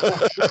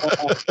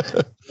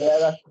 Yeah,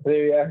 that's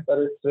true. Yeah, that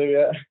is true.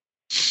 Yeah,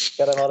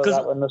 get a lot of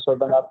that when the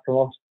southern lads come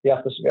up. You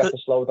have to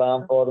slow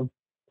down for them.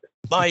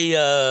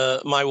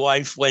 My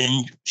wife,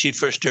 when she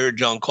first heard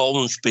John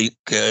Coleman speak,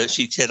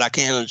 she said, "I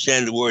can't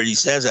understand the word he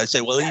says." I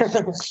said, "Well,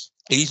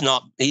 he's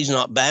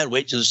not bad.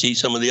 Wait till you see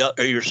some of the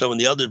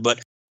others."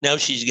 But now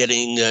she's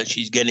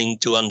getting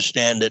to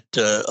understand it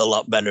a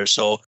lot better.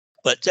 So,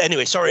 but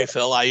anyway, sorry,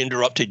 Phil, I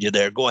interrupted you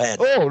there. Go ahead.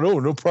 Oh,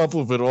 no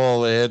problem at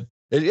all, Ed.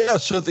 And yeah,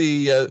 so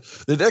the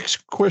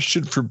next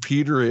question from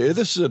Peter, and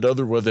this is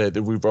another one that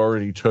we've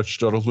already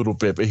touched on a little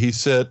bit, but he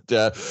said,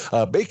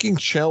 making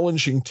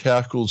challenging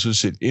tackles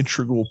is an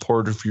integral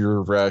part of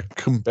your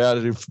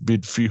combative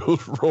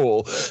midfield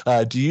role.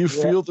 Do you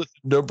feel that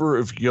the number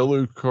of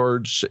yellow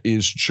cards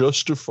is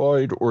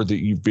justified, or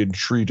that you've been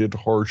treated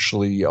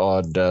harshly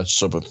on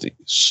some of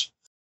these?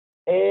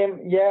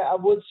 Yeah, I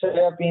would say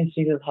I've been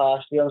treated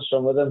harshly on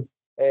some of them.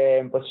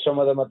 But some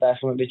of them are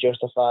definitely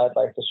justified.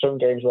 Like there's some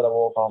games where I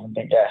walk off and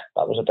think, yeah,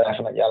 that was a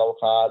definite yellow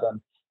card, and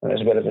it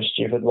was a bit of a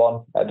stupid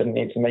one. I didn't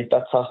need to make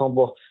that tackle,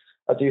 but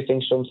I do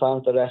think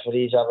sometimes the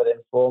referees have it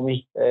in for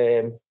me.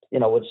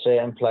 With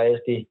certain players,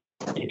 they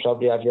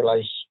probably have you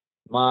like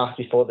marked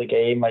before the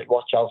game, like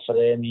watch out for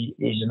him.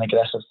 He's an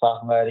aggressive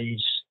tackler.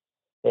 He's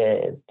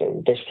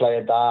this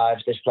player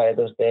dives, this player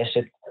does this.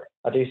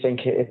 I do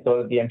think it's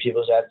going to be in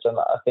people's heads, and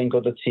I think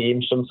other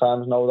teams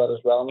sometimes know that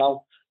as well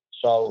now.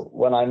 So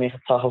when I make a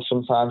tackle,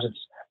 sometimes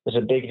there's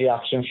a big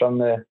reaction from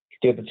the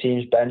other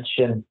team's bench,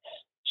 and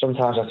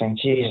sometimes I think,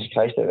 Jesus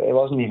Christ, it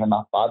wasn't even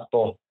that bad,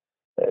 but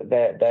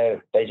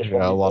they just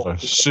want a lot of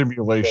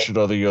simulation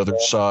on the other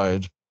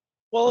side.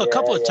 Well, a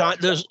couple of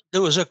times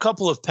there was a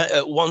couple of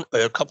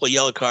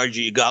yellow cards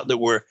you got that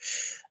were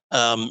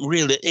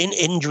really in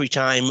injury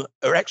time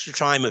or extra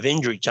time of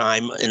injury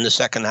time in the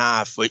second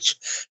half, which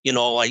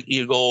like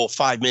you go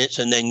 5 minutes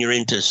and then you're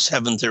into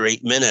 7th or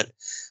 8th minute.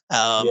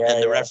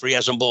 And the referee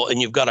hasn't blown,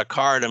 and you've got a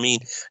card. I mean,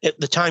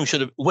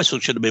 the whistle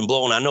should have been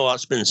blown. I know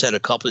that's been said a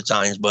couple of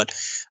times, but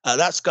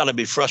that's got to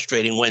be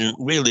frustrating when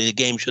really the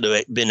game should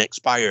have been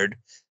expired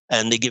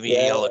and they give you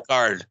a yellow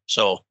card.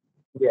 So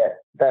yeah,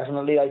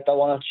 definitely. Like the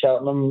one at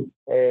Cheltenham,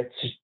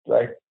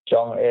 like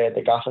John,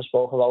 the gaffer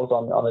spoke about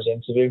on his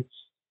interview.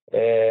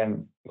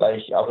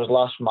 Like I was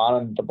last man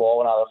and the ball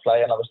went out of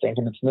play, and I was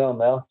thinking it's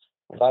 0-0.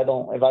 If I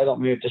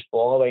don't move this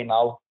ball away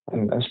now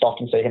and stop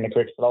them taking the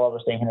quick throw, I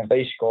was thinking if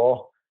they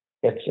score,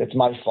 it's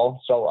my fault.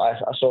 So I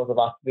sort of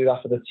have to do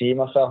that for the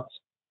team, I felt.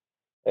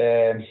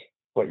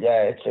 But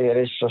yeah, it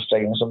is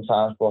frustrating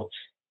sometimes. But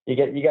you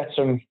get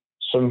some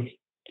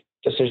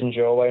decisions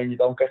your way, and you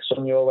don't get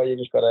some your way. You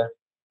just got to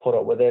put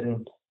up with it,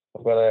 and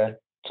I've got to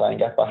try and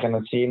get back in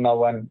the team now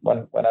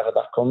whenever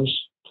that comes.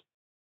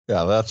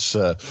 Yeah, that's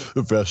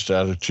the best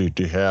attitude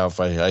to have,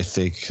 I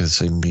think,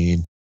 because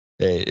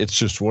it's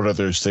just one of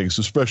those things,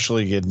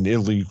 especially in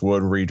League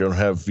One where you don't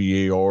have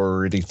VAR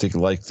or anything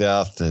like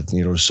that. That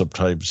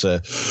sometimes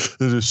the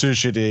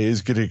decision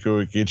is going to go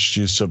against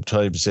you.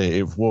 Sometimes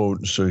it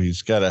won't. So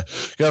he's gotta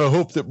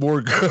hope that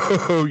more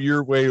go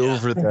your way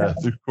over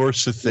the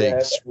course of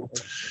things.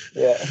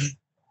 Yeah.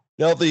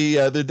 Now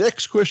the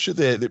next question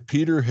that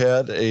Peter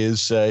had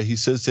is he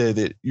says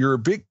that you're a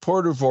big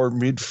part of our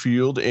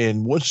midfield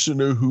and wants to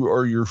know who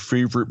are your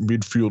favorite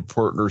midfield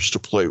partners to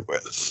play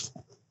with.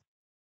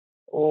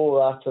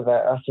 Oh, that's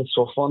a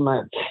tough one.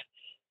 That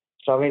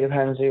probably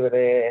depends who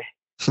we're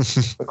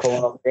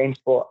coming up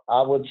against. But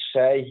I would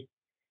say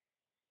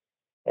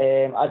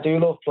I do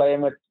love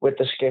playing with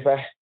the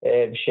skipper,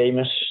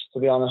 Seamus. To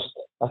be honest,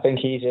 I think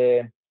he's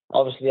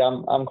obviously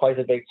I'm quite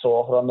a big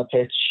talker on the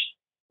pitch,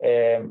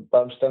 but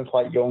I'm still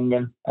quite young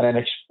and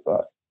I'd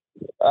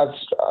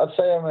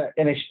say I'm an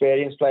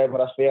inexperienced player, but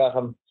I feel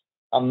like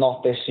I'm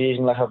not this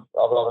season. Like I've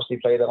obviously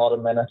played a lot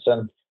of minutes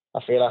and I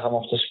feel like I'm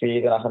up to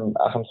speed and I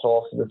can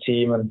talk to the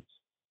team and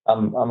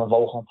I'm a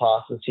vocal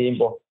part of the team.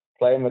 But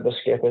playing with the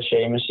skipper,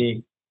 Seamus,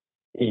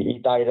 he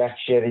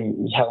directs you,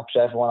 he helps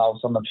everyone out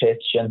on the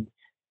pitch, and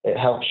it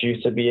helps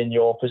you to be in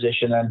your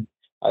position. And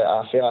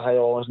I feel like I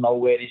always know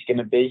where he's going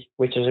to be,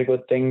 which is a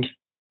good thing.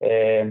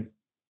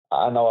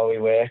 I know how he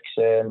works.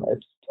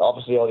 It's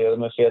obviously all the other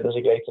midfielders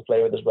are great to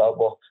play with as well,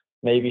 but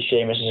maybe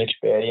Seamus'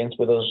 experience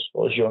with us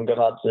younger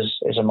lads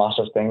is a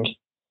massive thing.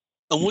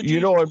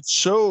 I'm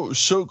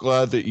so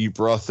glad that you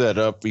brought that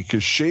up,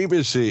 because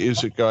Seamus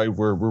is a guy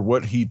where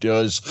what he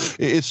does,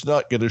 it's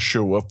not going to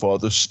show up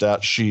on the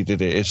stat sheet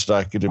and it's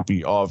not going to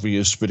be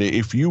obvious. But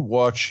if you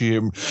watch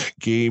him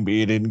game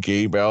in and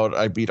game out,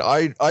 I mean,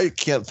 I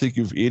can't think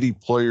of any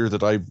player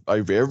that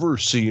I've ever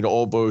seen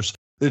almost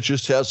that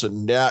just has a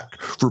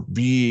knack for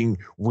being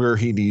where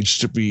he needs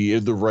to be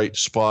in the right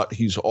spot.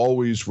 He's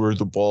always where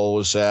the ball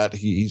is at.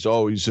 He's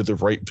always in the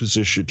right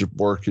position to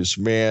mark his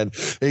man.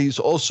 And he's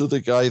also the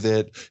guy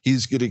that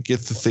he's going to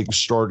get the thing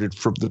started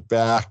from the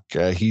back.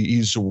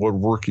 He's the one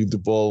working the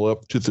ball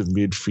up to the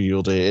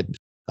midfield. And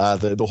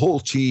the whole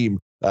team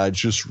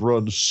just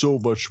runs so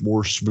much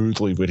more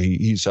smoothly when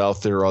he's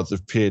out there on the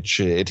pitch,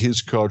 and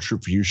his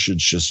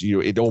contributions just,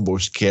 it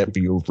almost can't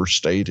be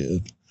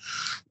overstated.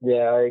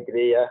 Yeah, I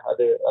agree. Yeah, I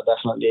do. I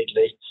definitely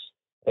agree.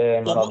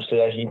 And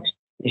obviously,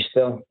 he's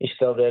still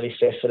really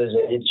fit for his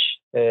age.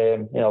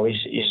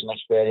 He's an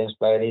experienced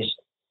player.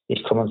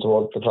 He's coming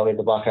towards probably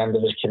the back end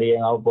of his career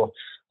now, but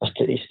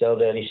he's still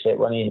really fit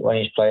when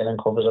he's playing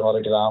and covers a lot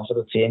of ground for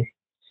the team.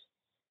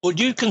 Would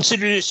you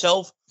consider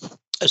yourself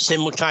a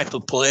similar type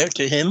of player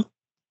to him?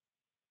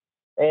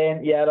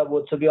 Yeah, I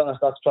would. To be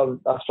honest, that's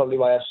probably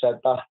why I've said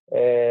that.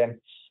 I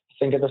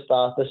think at the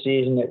start of the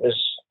season, it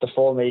was the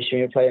formation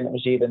we were playing. It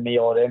was either me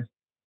or him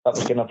that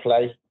was going to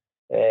play.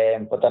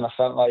 But then I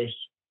felt like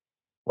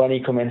when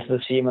he come into the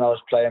team and I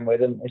was playing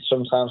with him, it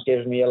sometimes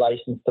gives me a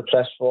license to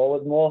press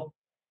forward more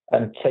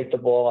and take the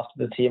ball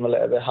after the team a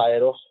little bit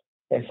higher up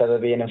instead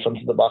of being in front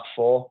of the back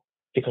four,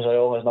 because I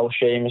always know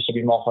Seamus to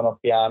be mopping up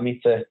behind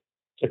me to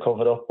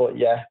cover up. But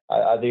yeah,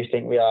 I do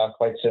think we are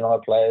quite similar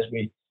players.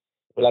 We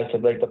like to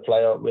break the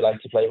play up. We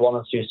like to play 1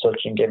 and 2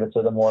 touch and give it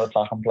to the more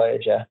attacking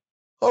players, yeah.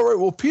 All right,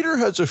 well, Peter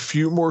has a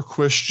few more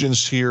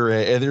questions here,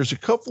 and there's a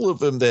couple of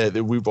them that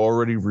we've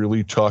already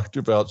really talked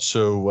about.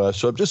 So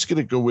I'm just going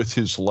to go with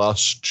his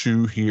last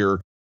two here.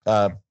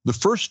 The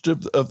first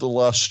of the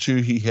last two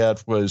he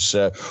had was,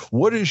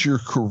 what is your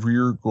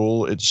career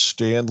goal at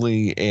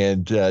Stanley,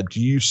 and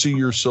do you see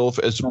yourself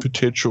as a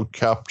potential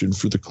captain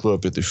for the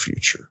club in the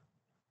future?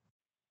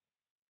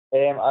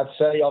 I'd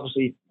say,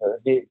 obviously,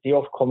 the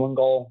upcoming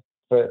goal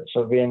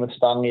for being with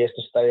Stanley is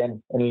to stay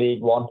in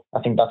League One.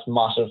 I think that's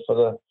massive for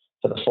the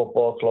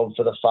football club,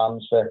 for the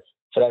fans, for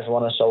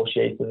everyone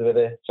associated with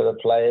it, for the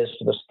players,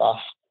 for the staff.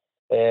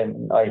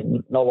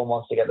 No one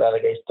wants to get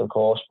relegated, of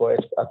course, but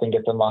I think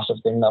it's a massive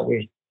thing that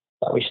we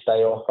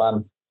stay up.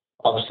 And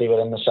obviously we're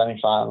in the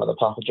semi-final of the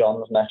Papa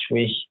John's next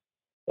week.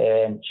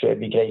 So it'd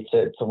be great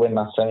to win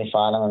that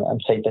semi-final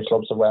and take the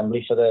club to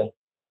Wembley for the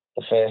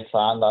first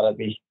time. That'd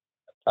be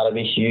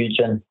huge.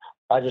 And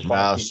I just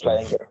want to keep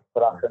playing games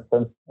for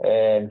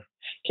Accrington.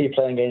 Keep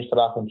playing games for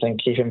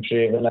Accrington, keep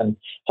improving, and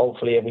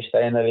hopefully if we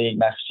stay in the league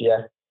next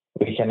year,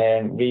 we can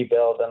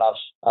rebuild and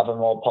have a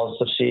more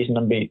positive season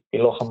and be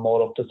looking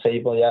more up the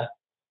table. Yeah,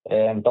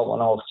 don't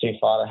want to look too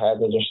far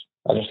ahead.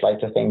 I just like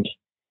to think,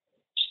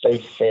 stay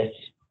fit,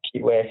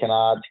 keep working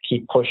hard,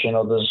 keep pushing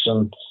others,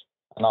 and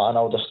I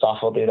know the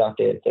staff will do that.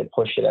 They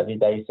push it every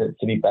day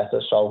to be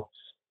better. So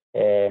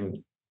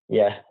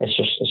yeah, it's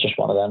just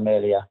one of them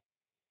really. Yeah.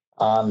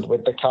 And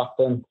with the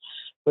captain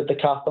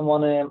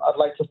one, I'd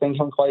like to think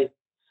I'm quite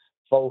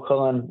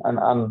vocal and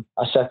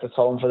I set the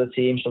tone for the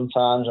team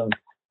sometimes, and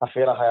I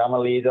feel like I am a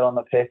leader on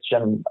the pitch,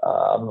 and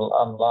I'm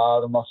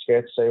loud. I'm not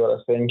scared to say what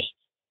I think.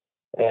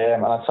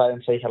 And I try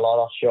and take a lot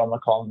off Sean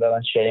McConville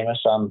and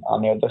Seamus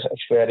and the other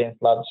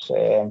experienced lads.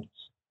 And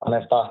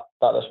if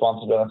that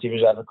responsibility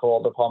was ever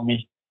called upon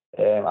me,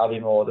 I'd be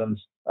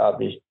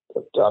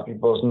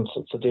buzzing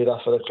to do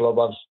that for the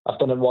club. I've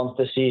done it once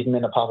this season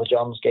in a Papa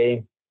John's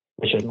game,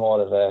 which was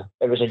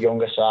it was a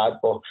younger side,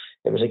 but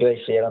it was a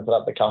great feeling to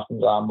have the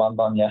captain's armband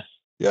on, yeah.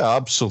 Yeah,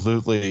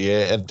 absolutely.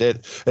 Yeah. And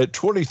at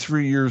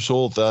 23 years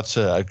old, that's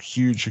a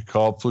huge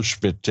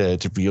accomplishment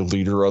to be a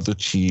leader on the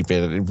team.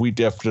 And we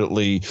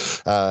definitely,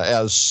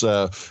 as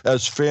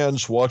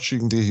fans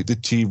watching the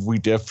team, we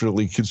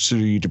definitely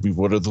consider you to be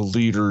one of the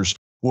leaders,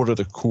 one of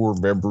the core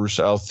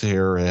members out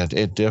there,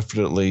 and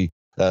definitely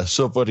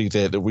somebody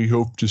that we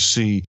hope to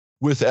see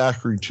with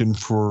Accrington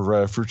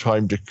for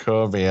time to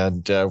come,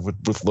 and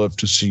would love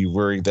to see you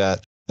wearing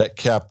that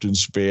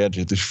captain's band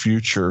in the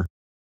future.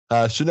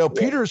 So now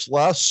Peter's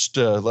last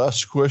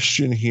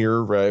question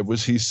here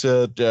was, he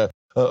said,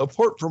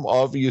 apart from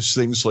obvious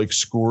things like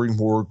scoring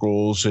more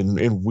goals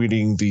and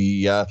winning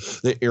the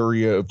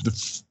area of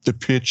the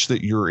pitch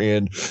that you're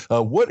in,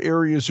 what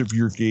areas of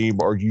your game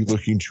are you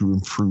looking to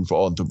improve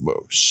on the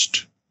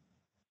most?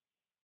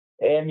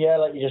 Yeah,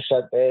 like you just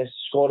said,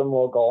 scoring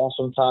more goals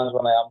sometimes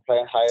when I am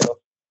playing higher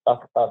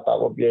up. That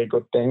would be a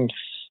good thing.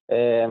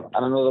 And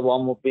another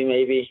one would be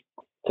maybe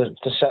to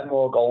set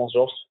more goals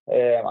up.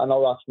 I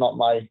know that's not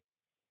my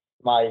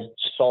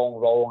strong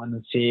role in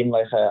the team.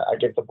 Like I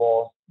give the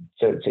ball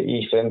to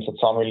Ethan, to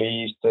Tommy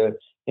Lees, to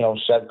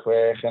Seb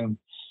Quirk and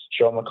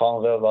Sean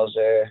McConville, was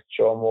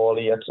Sean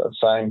Morley. I'd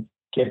try and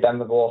give them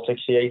the ball to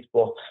create.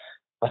 But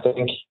I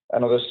think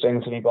another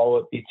string to me ball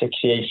would be to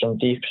create from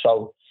deep.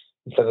 So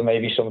instead of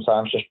maybe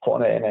sometimes just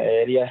putting it in an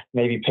area,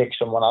 maybe pick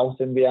someone out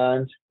in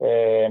behind.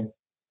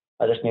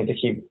 I just need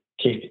to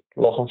keep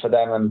looking for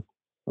them and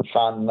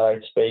finding the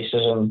right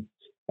spaces and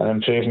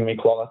improving my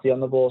quality on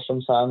the ball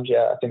sometimes.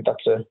 Yeah, I think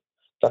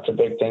that's a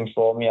big thing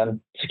for me,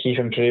 and to keep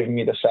improving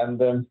my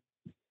defending.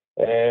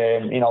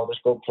 There's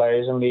good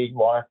players in League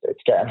One.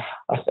 It's getting,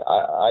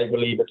 I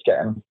believe it's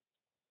getting,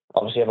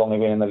 obviously I've only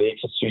been in the league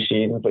for 2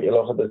 seasons, but you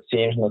look at the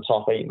teams in the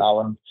top 8 now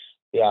and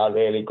they are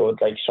really good.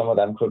 Like some of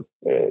them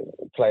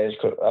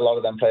a lot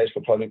of them players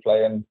could probably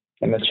play in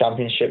the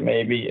Championship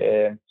maybe.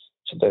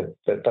 So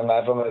the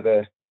level of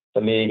the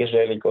league is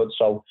really good.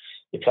 So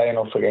you're playing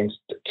up against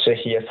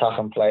tricky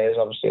attacking players.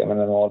 Obviously I'm in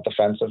a more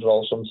defensive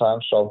role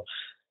sometimes. So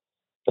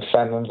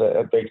defending's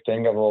a big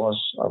thing. I've always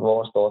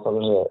thought I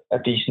was a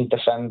decent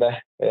defender,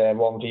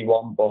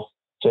 1v1, but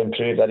to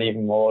improve that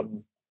even more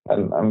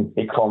and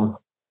become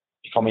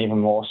even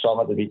more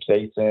solid to be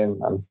great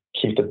and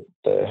keep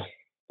the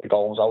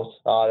goals out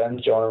our end.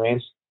 Do you know what I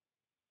mean?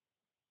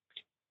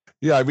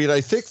 Yeah, I mean, I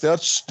think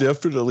that's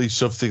definitely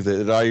something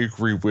that I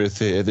agree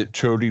with, and that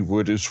Tony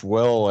would as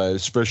well,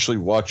 especially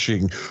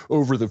watching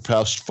over the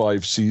past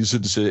 5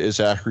 seasons as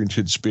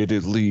Accrington's been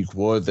in League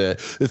One, that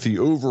the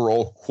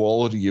overall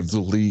quality of the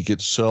league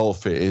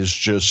itself has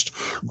just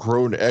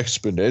grown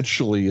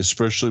exponentially,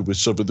 especially with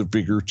some of the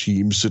bigger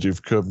teams that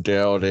have come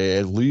down.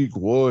 And League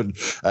One,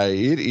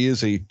 it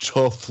is a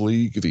tough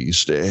league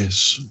these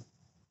days.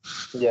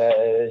 Yeah,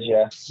 it is.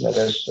 Yeah, it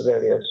is. It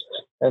really is.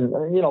 And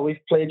we've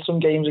played some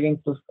games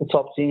against the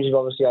top teams. We've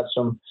obviously had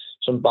some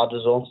bad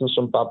results and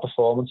some bad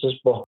performances.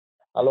 But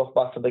I look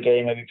back to the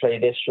game where we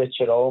played Ipswich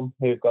at home,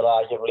 who've got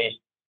arguably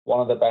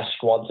one of the best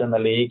squads in the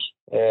league.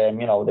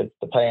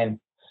 They're paying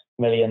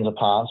millions of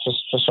pounds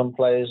for some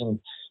players, and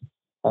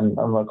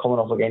we're coming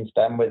up against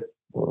them with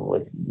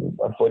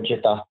a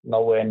budget that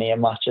nowhere near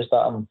matches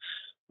that. And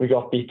we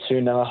got beat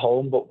 2-0 at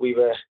home, but we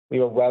were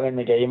well in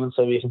the game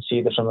until we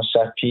conceded from a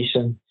set piece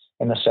in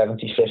the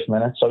 75th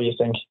minute. So you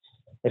think,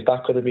 if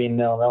that could have been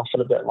 0-0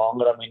 for a bit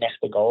longer and we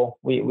nicked the goal,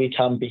 we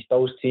can beat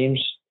those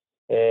teams.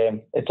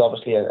 It's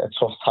obviously a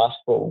tough task,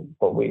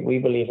 but we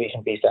believe we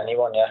can beat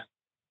anyone, yeah.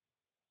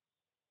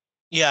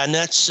 Yeah, and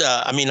that's,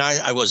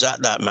 I was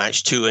at that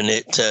match too, and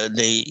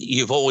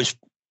you've always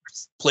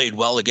played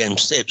well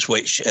against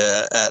Ipswich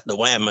at the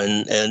WEM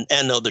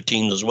and other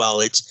teams as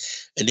well. It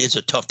is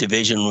a tough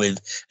division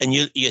and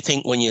you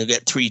think when you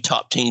get 3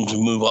 top teams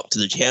and move up to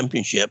the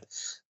Championship,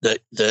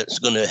 that's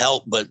going to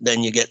help, but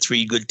then you get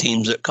 3 good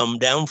teams that come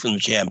down from the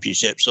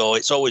Championship. So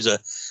it's always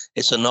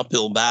an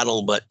uphill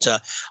battle. But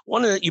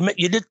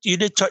you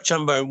did touch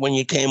on when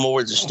you came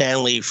over to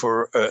Stanley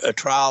for a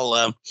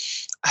trial.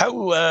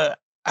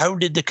 How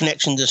did the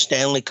connection to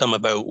Stanley come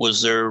about?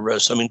 Was there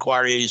some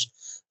inquiries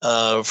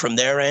from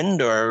their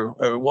end, or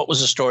what was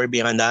the story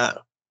behind that?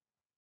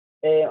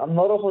 I'm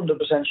not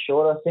 100%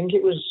 sure. I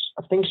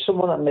think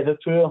someone at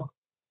Liverpool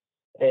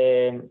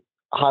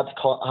had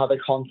a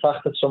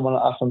contact with someone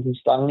at Accrington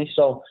Stanley,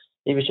 so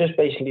he was just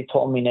basically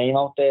putting my name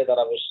out there that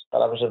I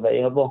was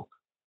available,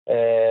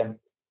 to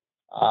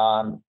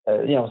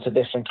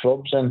different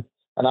clubs, and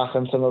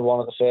Accrington were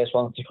one of the first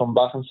ones to come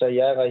back and say,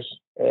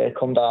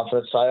 come down for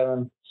a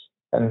trial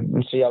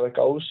and see how it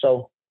goes.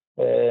 So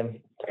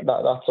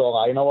that's all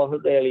I know of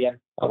it really, and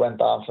I went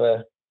down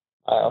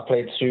I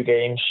played 2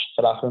 games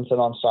for Accrington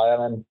on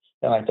trial and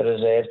then the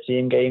reserve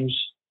team games,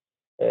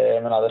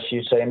 and had a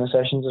few training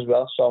sessions as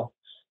well. So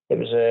it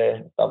was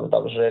that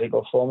was really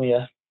good for me,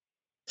 yeah.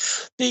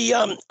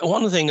 The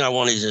one thing I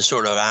wanted to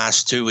sort of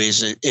ask too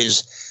is,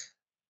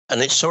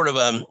 and it's sort of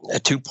a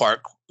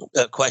 2-part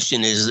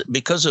question, is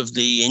because of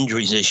the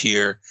injuries this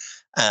year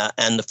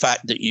and the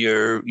fact that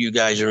you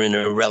guys are in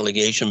a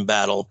relegation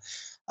battle,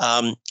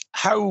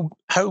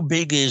 how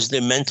big is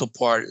the mental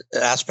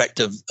aspect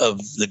of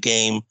the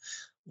game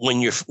when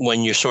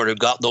you're sort of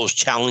got those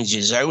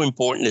challenges? How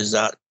important is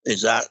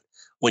that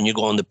when you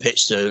go on the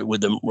pitch with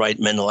the right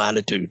mental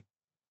attitude?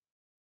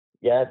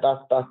 Yeah,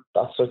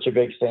 that's such a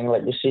big thing.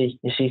 Like you see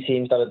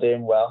teams that are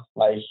doing well,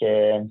 like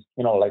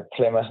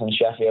Plymouth and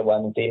Sheffield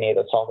Wednesday near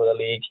the top of the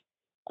league,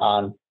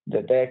 and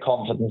their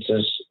confidence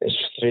is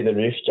through the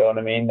roof. Do you know what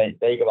I mean?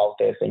 They go out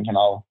there thinking,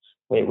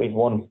 we've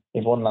won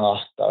the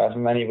last however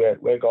many,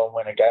 we're going to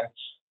win again.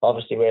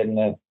 Obviously, we're in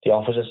the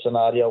opposite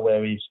scenario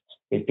where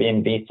we've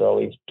been beat, or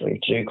we've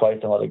drew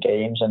quite a lot of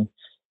games, and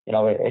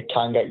it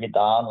can get you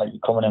down. Like you're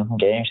coming in from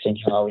games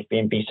thinking, we've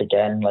been beat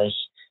again. Like,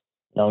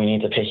 you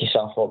need to pick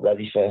yourself up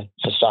ready for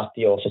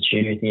Saturday or for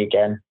Tuesday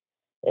again.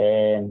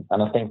 And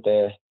I think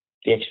the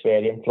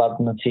experienced lads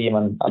in the team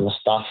and the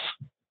staff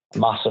are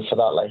massive for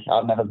that. Like,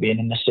 I've never been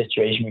in this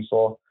situation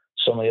before.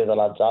 Some of the other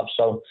lads have.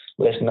 So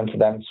listening to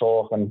them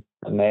talk and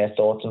their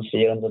thoughts and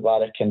feelings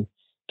about it can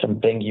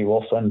bring you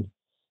up. And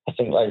I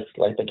think like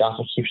the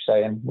gaffer keeps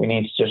saying, we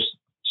need to just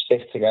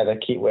stick together,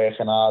 keep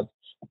working hard.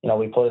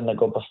 We put in a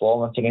good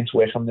performance against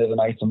Wickham the other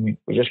night, and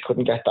we just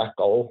couldn't get that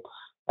goal.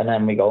 And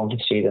then we go and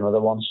concede another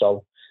one.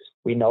 So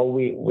we know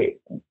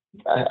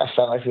I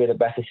felt like we were the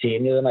better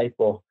team the other night,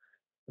 but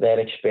their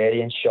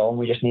experience shown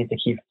we just need to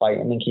keep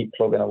fighting and keep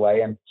plugging away.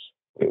 And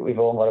we've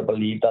all got to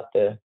believe that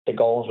the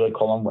goals will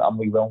come and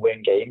we will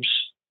win games.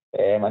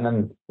 And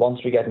then once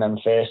we get them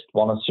first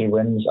 1 or 2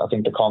 wins, I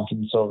think the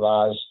confidence will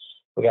rise.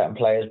 We're getting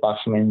players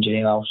back from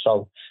injury now,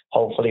 so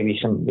hopefully we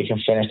can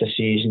finish the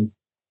season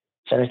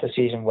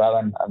well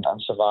and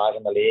survive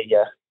in the league.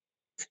 Yeah.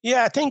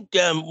 Yeah, I think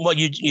what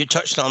you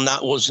touched on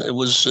that was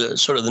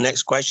sort of the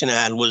next question I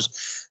had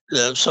was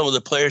some of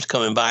the players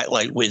coming back,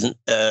 like with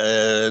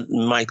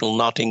Michael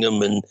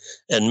Nottingham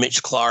and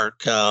Mitch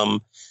Clark,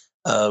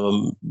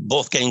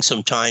 both getting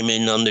some time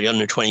in on the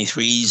under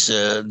 23s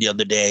the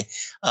other day.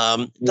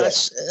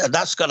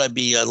 That's got to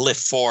be a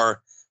lift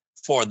for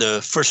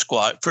the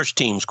first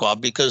team squad,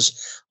 because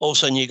all of a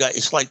sudden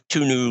it's like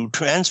 2 new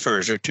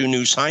transfers or 2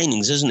 new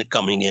signings, isn't it,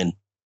 coming in?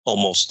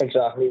 almost.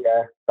 Exactly,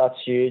 yeah. That's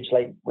huge.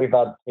 Like we've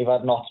had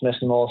Notts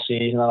missing all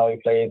season. I know he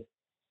played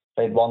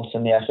once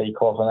in the FA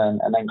Cup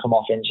and then come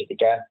off injured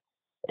again.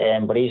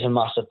 But he's a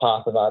massive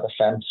part of our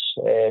defence.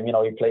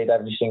 He played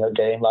every single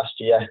game last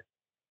year.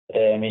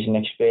 He's an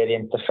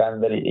experienced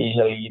defender. He's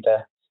a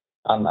leader,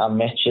 and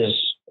Mitch is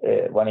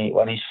when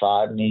he's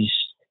firing,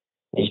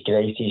 he's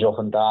great. He's up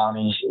and down.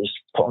 He's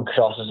putting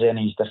crosses in.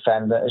 He's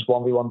defending. His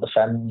 1v1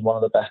 defending is one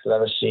of the best I've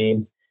ever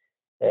seen.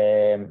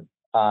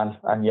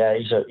 And yeah,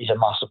 he's a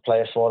massive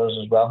player for us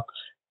as well.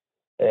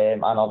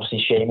 And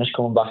obviously Seamus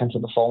coming back into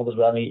the fold as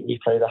well. He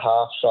played a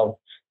half, so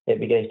it'd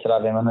be great to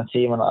have him on the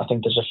team. And I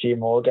think there's a few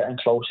more getting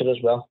closer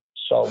as well.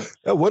 So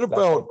what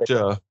about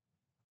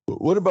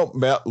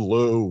Matt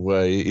Lowe?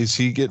 Is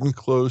he getting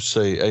close?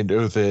 I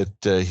know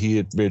that he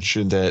had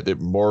mentioned that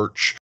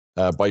March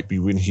might be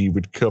when he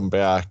would come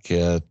back.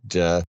 And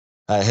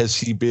has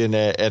he been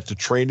at the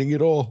training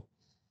at all?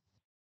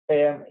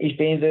 He's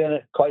been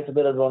doing quite a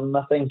bit of running,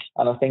 I think,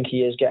 and I think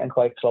he is getting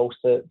quite close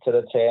to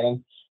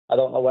returning. I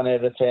don't know when he'll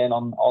return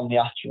on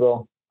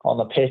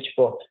the pitch,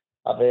 but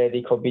I've heard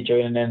he could be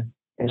joining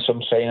in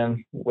some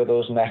training with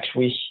us next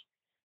week.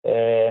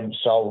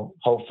 So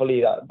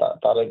hopefully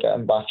that'll get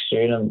him back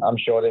soon, and I'm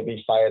sure he'll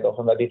be fired up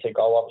and ready to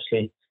go.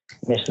 Obviously,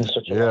 missing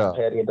such a long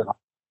period of time.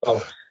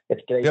 So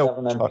it's great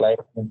having them play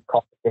in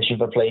competition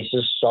for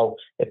places. So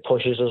it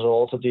pushes us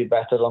all to do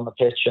better on the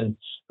pitch, and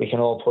we can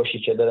all push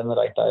each other in the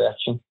right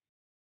direction.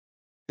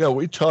 Yeah,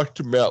 we talked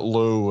to Matt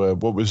Lowe,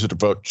 what was it,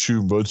 about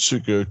 2 months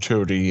ago,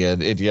 Tony,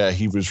 and yeah,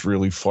 he was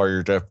really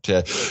fired up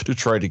to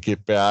try to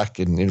get back,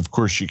 and of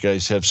course you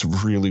guys have some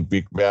really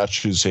big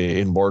matches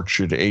in March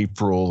and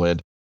April, and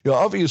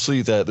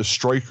obviously the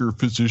striker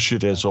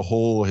position as a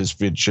whole has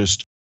been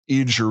just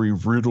injury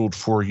riddled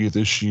for you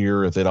this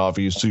year, and then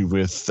obviously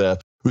with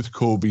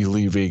Kobe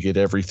leaving and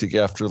everything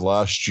after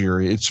last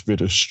year, it's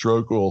been a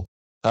struggle.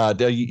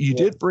 Now, you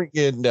did bring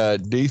in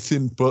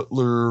Nathan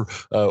Butler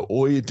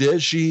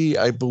Oyedeji,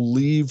 I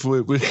believe.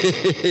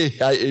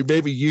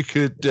 Maybe you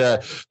could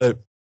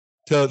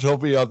tell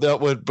me on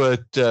that one,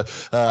 but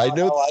I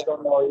know. I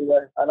don't know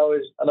either. I know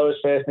his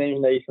first name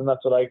is Nathan.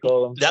 That's what I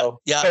call him.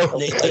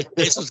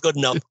 Nathan's good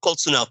enough,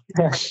 close enough.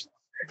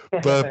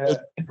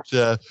 But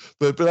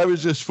I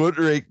was just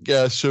wondering.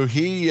 So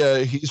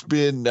he's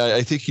been.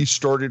 I think he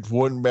started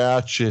one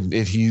match and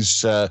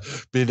he's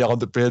been on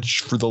the bench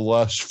for the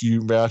last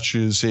few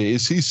matches.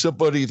 Is he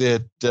somebody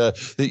that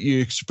you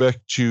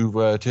expect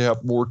to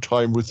have more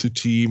time with the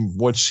team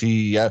once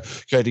he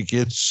kind of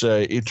gets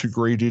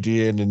integrated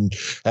in and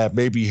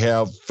maybe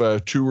have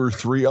 2 or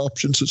 3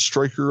 options at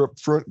striker up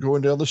front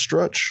going down the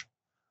stretch?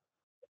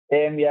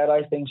 Yeah,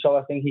 I think so.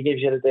 I think he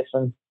gives you a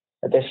different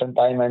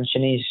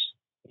dimension.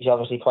 He's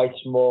obviously quite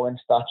small in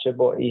stature,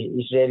 but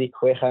he's really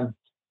quick. And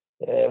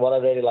what I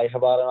really like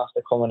about him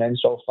after coming in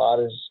so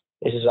far is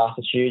his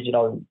attitude.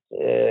 You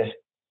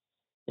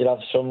have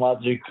some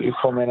lads who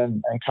come in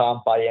and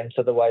can't buy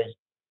into the way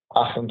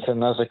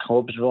Accrington as a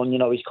club's run.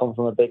 He's come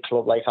from a big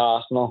club like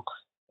Arsenal.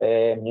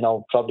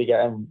 Probably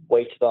getting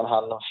weighted on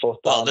hand and foot.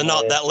 Well, they're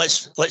not that.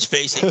 Let's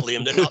face it,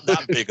 Liam. They're not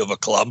that big of a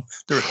club.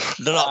 They're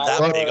not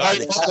that big, are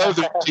they?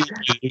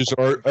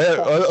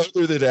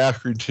 Other than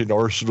Accrington,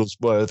 Arsenal's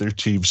my other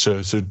team.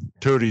 So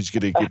Tony's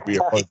going to give me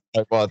a hard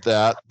time on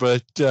that.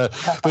 But yeah,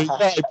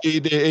 I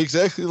mean,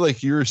 exactly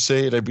like you were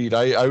saying. I mean,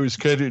 I was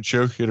kind of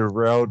joking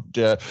around.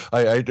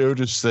 I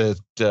noticed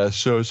that.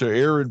 So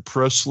Aaron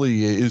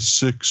Presley is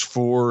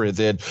 6'4", and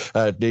then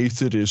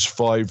Nathan is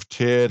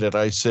 5'10", and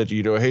I said,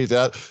 hey,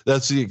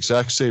 that's the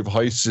exact same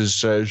height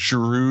as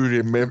Giroud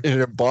and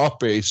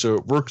Mbappe, so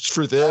it works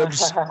for them.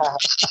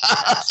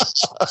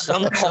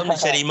 Somebody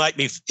said he might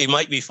be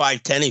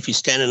 5'10" if he's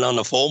standing on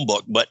the phone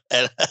book, but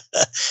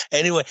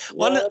anyway,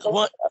 I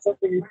don't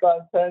think he's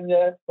 5'10".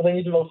 Yeah, I think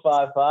he's about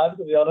 5'5",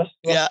 to be honest.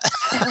 Yeah.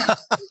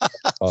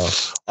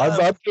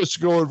 I'm just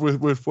going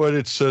with what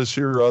it says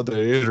here on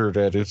the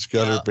internet. It's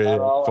got to be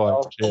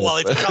 5'10". Well,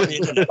 if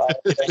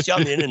it's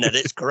on the internet,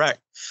 it's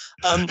correct.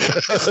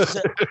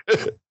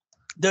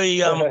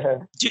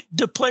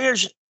 Do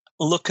players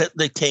look at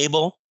the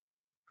table,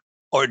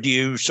 or do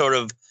you sort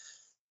of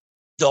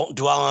don't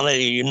dwell on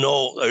it?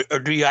 Or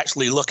do you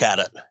actually look at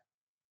it?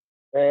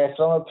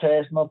 From a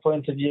personal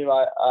point of view,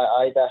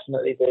 I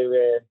definitely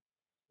do.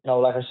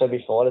 Like I said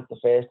before, it's the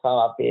first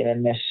time I've been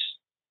in this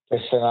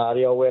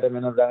scenario where I'm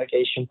in a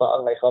relegation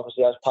battle. Like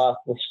obviously, as part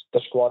of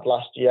the squad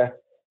last year,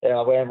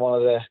 I weren't one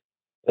of the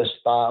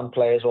starting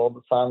players all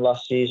the time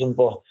last season,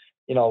 but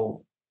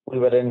we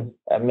were in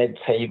a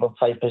mid-table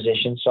type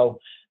position, so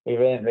we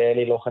weren't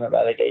really looking at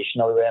relegation,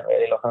 or we weren't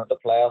really looking at the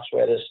playoffs.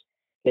 Whereas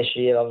this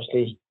year,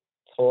 obviously,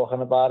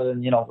 talking about it,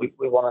 and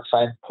we want to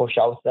try and push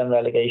out them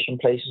relegation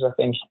places. I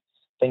think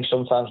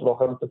sometimes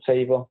looking at the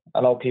table,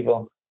 I know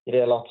people, you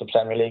hear lots of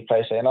Premier League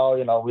players saying,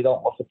 we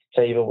don't look at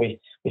the table, we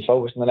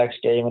focus on the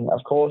next game, and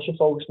of course you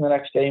focus on the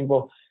next game,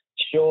 but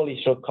surely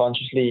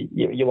subconsciously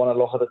you want to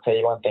look at the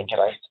table and think,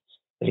 right,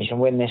 if you can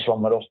win this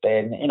one, we're up there,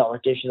 and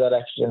it gives you that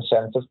extra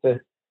incentive to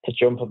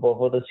jump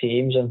above other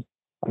teams, and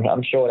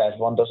I'm sure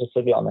everyone does it,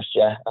 to be honest.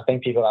 Yeah, I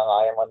think people are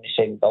lying when they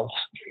say they don't.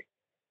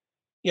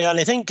 Yeah, and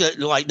I think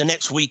like the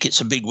next week,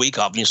 it's a big week,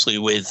 obviously,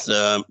 with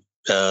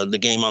the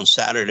game on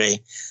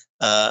Saturday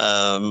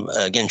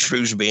against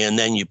Shrewsbury, and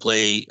then you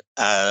play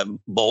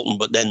Bolton,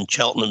 but then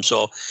Cheltenham.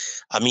 So,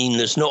 I mean,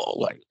 there's no,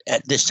 like,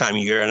 at this time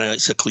of year, I know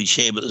it's a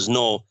cliche, but there's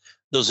no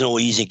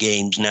easy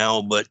games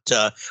now. But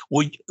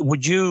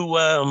would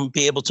you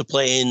be able to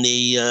play in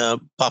the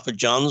Papa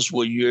John's?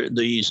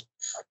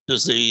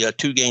 Does the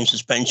 2-game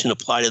suspension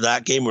apply to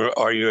that game, or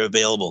are you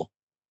available?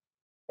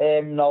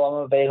 No,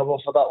 I'm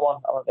available for that one.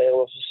 I'm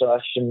available for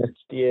selection.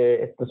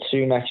 It's the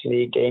 2 next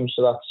league games,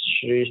 so that's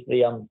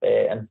Shrewsbury and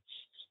Burton.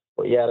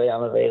 But yeah, I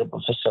am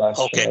available for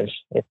selection. Okay.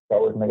 If that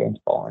wasn't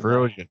against Bolton.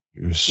 Brilliant.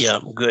 Yeah,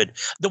 good.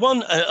 The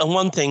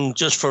one thing,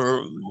 just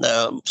for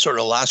sort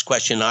of last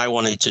question I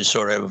wanted to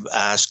sort of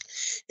ask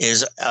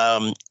is,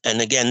 and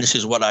again, this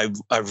is what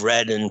I've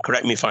read, and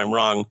correct me if I'm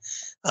wrong.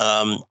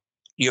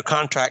 Your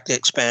contract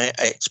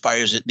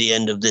expires at the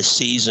end of this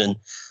season.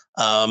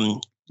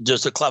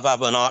 Does the club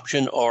have an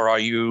option, or are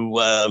you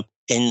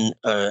in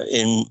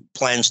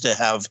plans to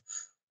have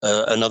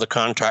another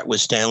contract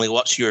with Stanley?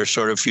 What's your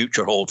sort of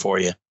future hold for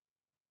you?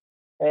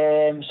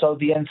 So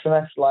the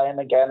internet's lying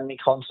again. My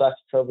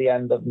contract till the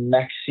end of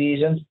next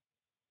season.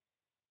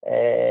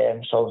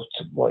 So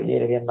what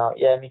year are we in now?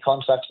 Yeah, my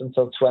contract's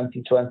until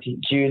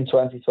June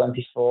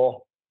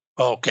 2024.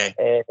 Okay.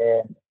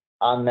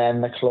 And then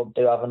the club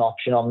do have an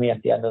option on me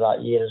at the end of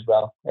that year as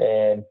well.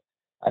 And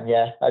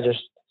yeah, I'm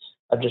just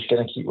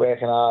going to keep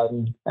working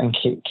hard and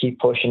keep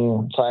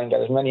pushing, try and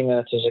get as many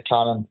minutes as I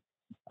can,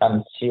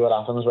 and see what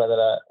happens, whether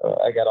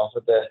I get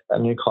offered a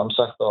new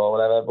contract or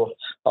whatever. But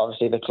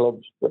obviously the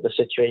club, with the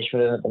situation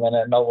we're in at the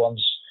minute, no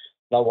one's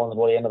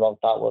worrying about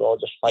that. We're all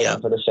just fighting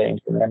for the same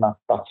thing, and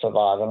that's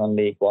surviving in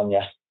League One,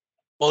 yeah.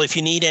 Well, if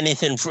you need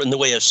anything in the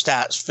way of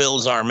stats,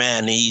 Phil's our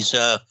man. He's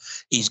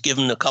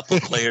given a couple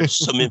of players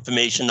some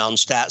information on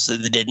stats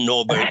that they didn't know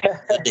about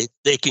that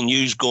they can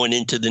use going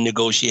into the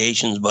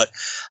negotiations. But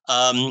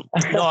no,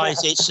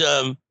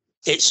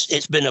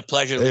 it's been a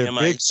pleasure, Liam.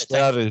 Big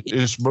stat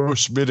is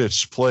most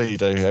minutes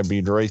played. I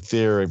mean, right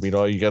there. I mean,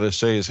 all you got to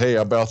say is, "Hey,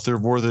 I'm out there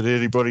more than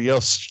anybody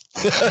else."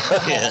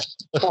 Yeah.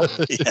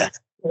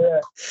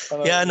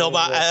 No,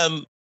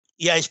 but.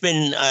 Yeah, it's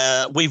been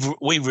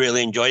we've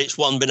really enjoyed it. It's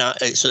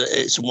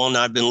one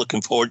I've been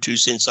looking forward to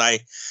since I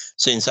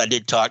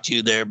did talk to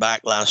you there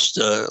back last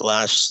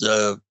August,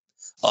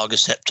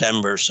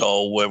 September.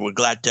 So we're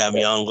glad to have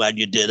you on. Glad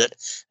you did it,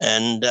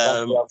 and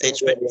I've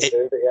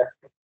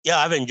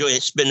enjoyed it.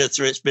 It's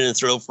been a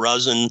thrill for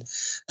us, and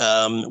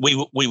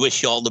we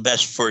wish you all the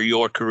best for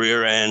your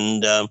career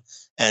and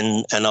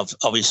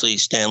obviously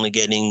Stanley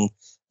getting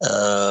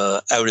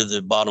out of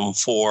the bottom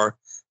 4.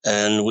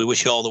 And we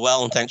wish you all the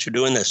well, and thanks for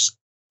doing this.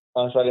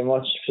 Thanks very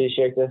much.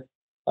 Appreciate it.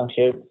 Thank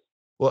you.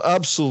 Well,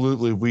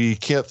 absolutely. We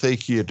can't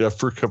thank you enough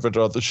for coming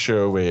on the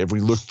show, and we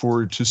look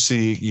forward to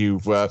seeing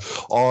you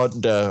on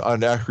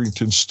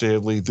Accrington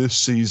Stanley this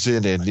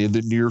season and in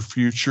the near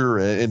future,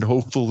 and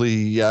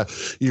hopefully,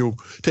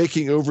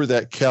 taking over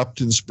that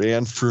captain's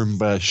band from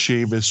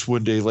Seamus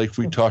one day, like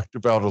we talked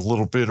about a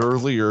little bit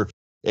earlier.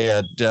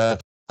 And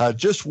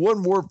just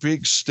one more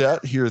big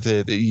stat here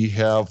that you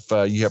have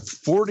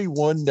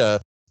 41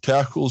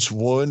 tackles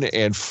won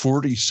and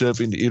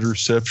 47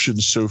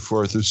 interceptions so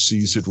far this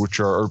season, which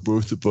are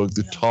both among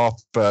the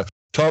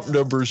top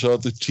numbers on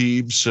the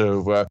team.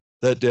 So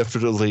that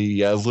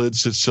definitely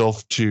lends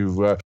itself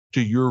to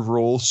your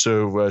role.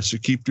 So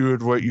keep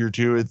doing what you're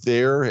doing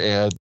there.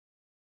 And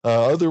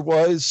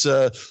otherwise,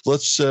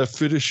 let's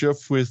finish up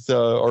with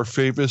our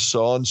famous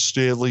On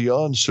Stanley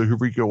On. So here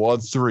we go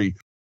on 3.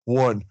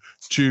 1,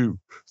 2,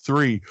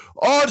 3.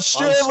 On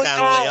Stanley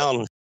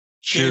On!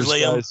 Cheers,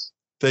 Liam. Guys.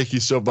 Thank you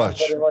so much.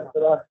 Thank you very much for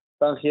that.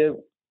 Thank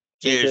you.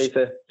 Cheers.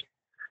 Appreciate it.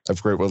 Have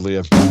a great one,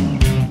 Liam.